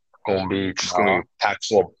gonna Nah, be packed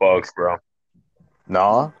full of bugs, bro.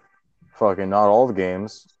 nah, fucking not all the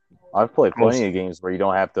games. I've played plenty Most of games where you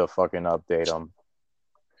don't have to fucking update them.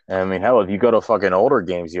 And I mean, hell, if you go to fucking older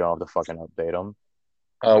games, you don't have to fucking update them.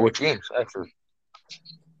 which games actually?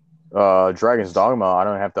 Dragon's Dogma, I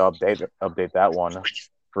don't have to update that one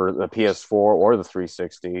for the PS4 or the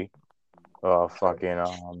 360. Fucking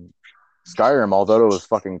Skyrim, although it was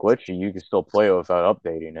fucking glitchy, you can still play it without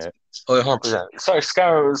updating it. Oh, 100%. Sorry,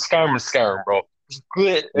 Skyrim is Skyrim, bro. It's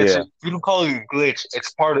glitch. Yeah, You don't call it a glitch.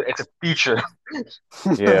 It's a feature.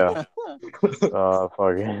 yeah.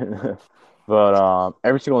 Fucking. But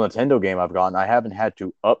every single Nintendo game I've gotten, I haven't had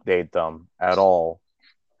to update them at all.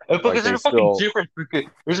 Like Because they there's a fucking still difference.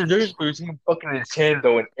 There's a difference between fucking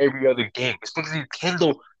Nintendo and every other game. It's because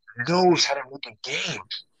Nintendo knows how to make a game.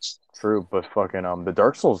 true, but fucking the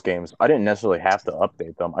Dark Souls games, I didn't necessarily have to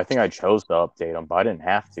update them. I think I chose to update them, but I didn't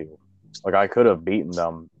have to. Like I could have beaten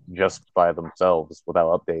them just by themselves without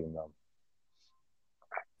updating them.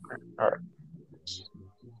 All right,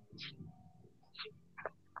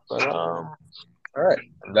 but all right.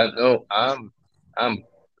 On that note, I'm, I'm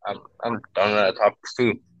done with that topics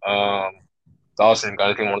too. Dawson, got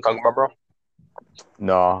anything you want to talk about, bro?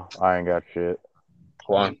 No, I ain't got shit.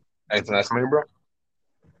 Come on, anything else for me, bro?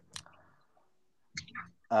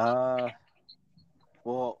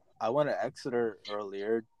 Well, I went to Exeter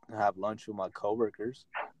earlier to have lunch with my coworkers,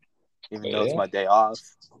 even though it's Yeah. my day off.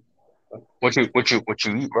 What you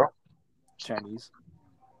eat, bro? Chinese.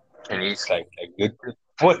 Chinese, like good.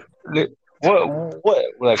 What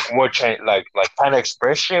what Chinese like Panda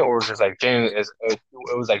Express shit, or just like genuine? It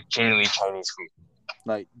was like genuinely Chinese food.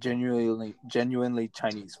 Like genuinely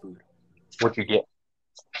Chinese food. What you get?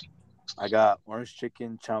 I got orange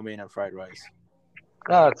chicken, chow mein, and fried rice.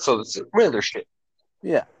 So it's regular shit.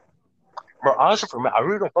 Yeah. Bro, honestly, for me, I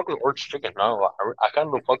really don't fuck with orange chicken. No, I kind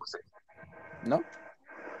of don't fuck with it. No?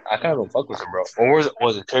 I kind of don't fuck with it, bro. Or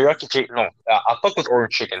was it teriyaki chicken? No, I fuck with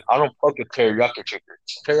orange chicken. I don't fuck with teriyaki chicken.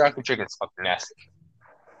 Teriyaki chicken is fucking nasty.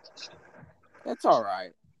 It's all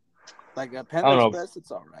right. Like at I Panda don't know. Express,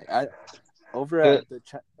 it's all right. Over The-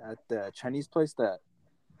 at the Chinese place that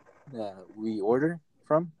we order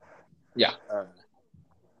from. Yeah.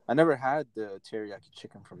 I never had the teriyaki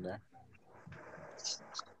chicken from there.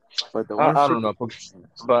 But the I orange don't know, chicken,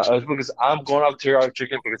 but it's because I'm going off teriyaki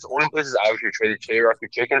chicken because the only places I actually traded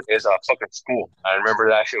teriyaki chicken is fucking school. I remember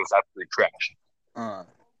that shit was absolutely trash.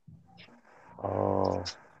 Oh,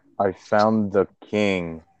 I found the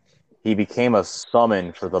king. He became a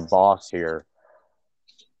summon for the boss here.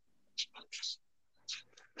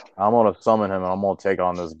 I'm gonna summon him and I'm gonna take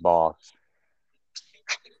on this boss.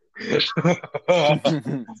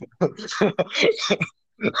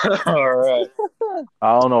 All right.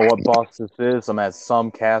 I don't know what boss this is. I'm at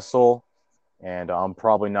some castle, and I'm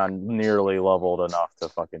probably not nearly leveled enough to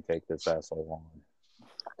fucking take this asshole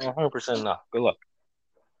on. 100% no. Good luck.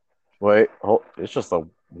 Wait, it's just a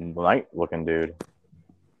knight-looking dude.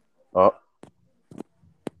 Oh,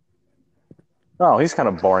 no, he's kind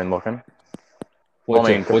of boring looking. What's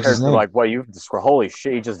compared his to name? like what you've described, holy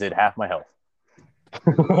shit, he just did half my health.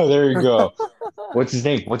 There you go. What's his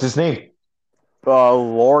name? What's his name?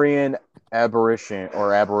 Lorian Aberration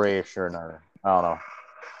or Aberration or I don't know.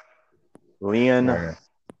 Leon. Right.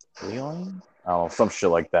 Leon? I don't know, some shit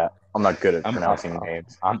like that. I'm not good at I'm pronouncing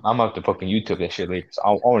names. I'm out to fucking YouTube that shit later. So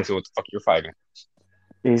I want to see what the fuck you're fighting.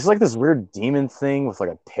 He's like this weird demon thing with like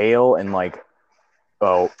a tail and like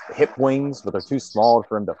hip wings, but they're too small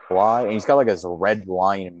for him to fly. And he's got like this red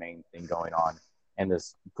lion mane thing going on, and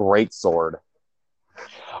this great sword.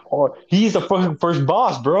 Oh, he's the fucking first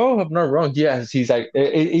boss, bro. I'm not wrong. Yes, he's like,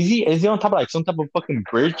 is he on top of like some type of fucking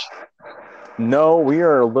bridge? No, we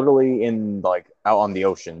are literally in like out on the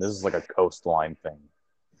ocean. This is like a coastline thing.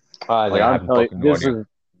 Like I I'm have telling fucking you, no this idea. is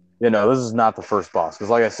this is not the first boss because,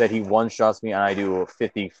 like I said, he one shots me and I do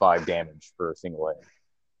 55 damage for a single hit.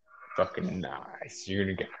 Fucking nice. You're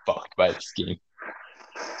gonna get fucked by this game.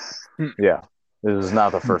 Yeah, this is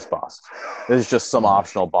not the first boss. This is just some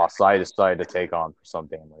optional boss I decided to take on for some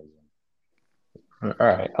damn reason. All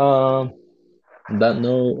right. On that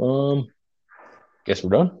note, guess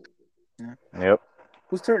we're done. Yep.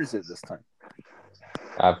 Whose turn is it this time?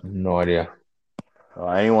 I have no idea.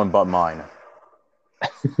 Anyone but mine.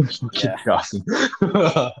 Yeah. Awesome.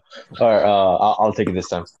 All right. I'll take it this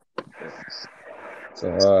time.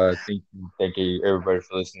 So, thank you everybody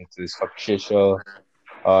for listening to this fucking shit show.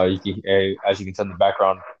 As you can tell in the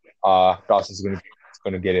background, Dawson's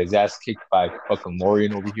gonna get his ass kicked by fucking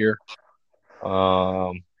Lorian over here.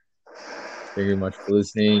 Thank you very much for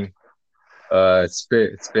listening. It's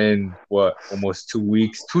been what, almost 2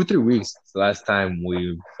 weeks, 2 3 weeks. It's the last time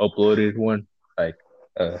we uploaded one, like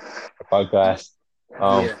a podcast.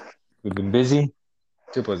 Um, Yeah. we've been busy.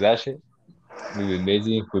 Simple as that shit. We've been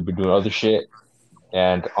busy. We've been doing other shit,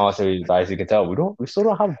 and honestly, as you can tell, we still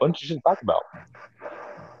don't have a bunch of shit to talk about.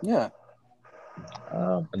 Yeah.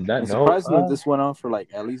 On that It note, surprised me that this went on for like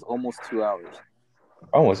at least almost 2 hours.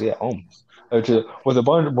 almost, yeah, almost. With a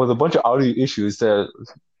bunch of audio issues that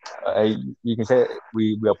you can say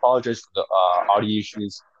we apologize for the audio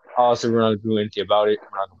issues. Also, we're not doing anything about it.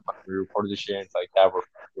 We're not gonna fucking re-record this shit and like that.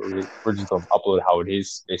 We're just gonna upload how it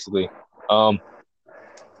is, basically. Um,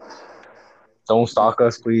 don't Yeah. stalk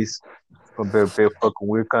us, please. It's a bit fucking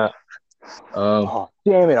weird, cunt. Oh,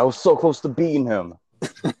 damn it. I was so close to beating him.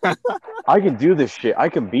 I can do this shit. I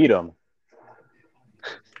can beat him.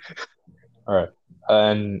 All right,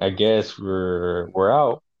 and I guess we're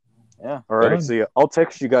out. Yeah. All right. Done. See ya. I'll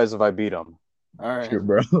text you guys if I beat him. All right. Shit,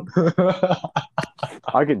 bro.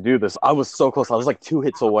 I can do this. I was so close. I was like 2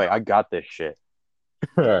 hits away. I got this shit.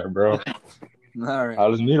 All right, bro. All right. A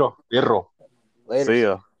los miro, perro. Later. See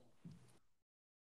ya.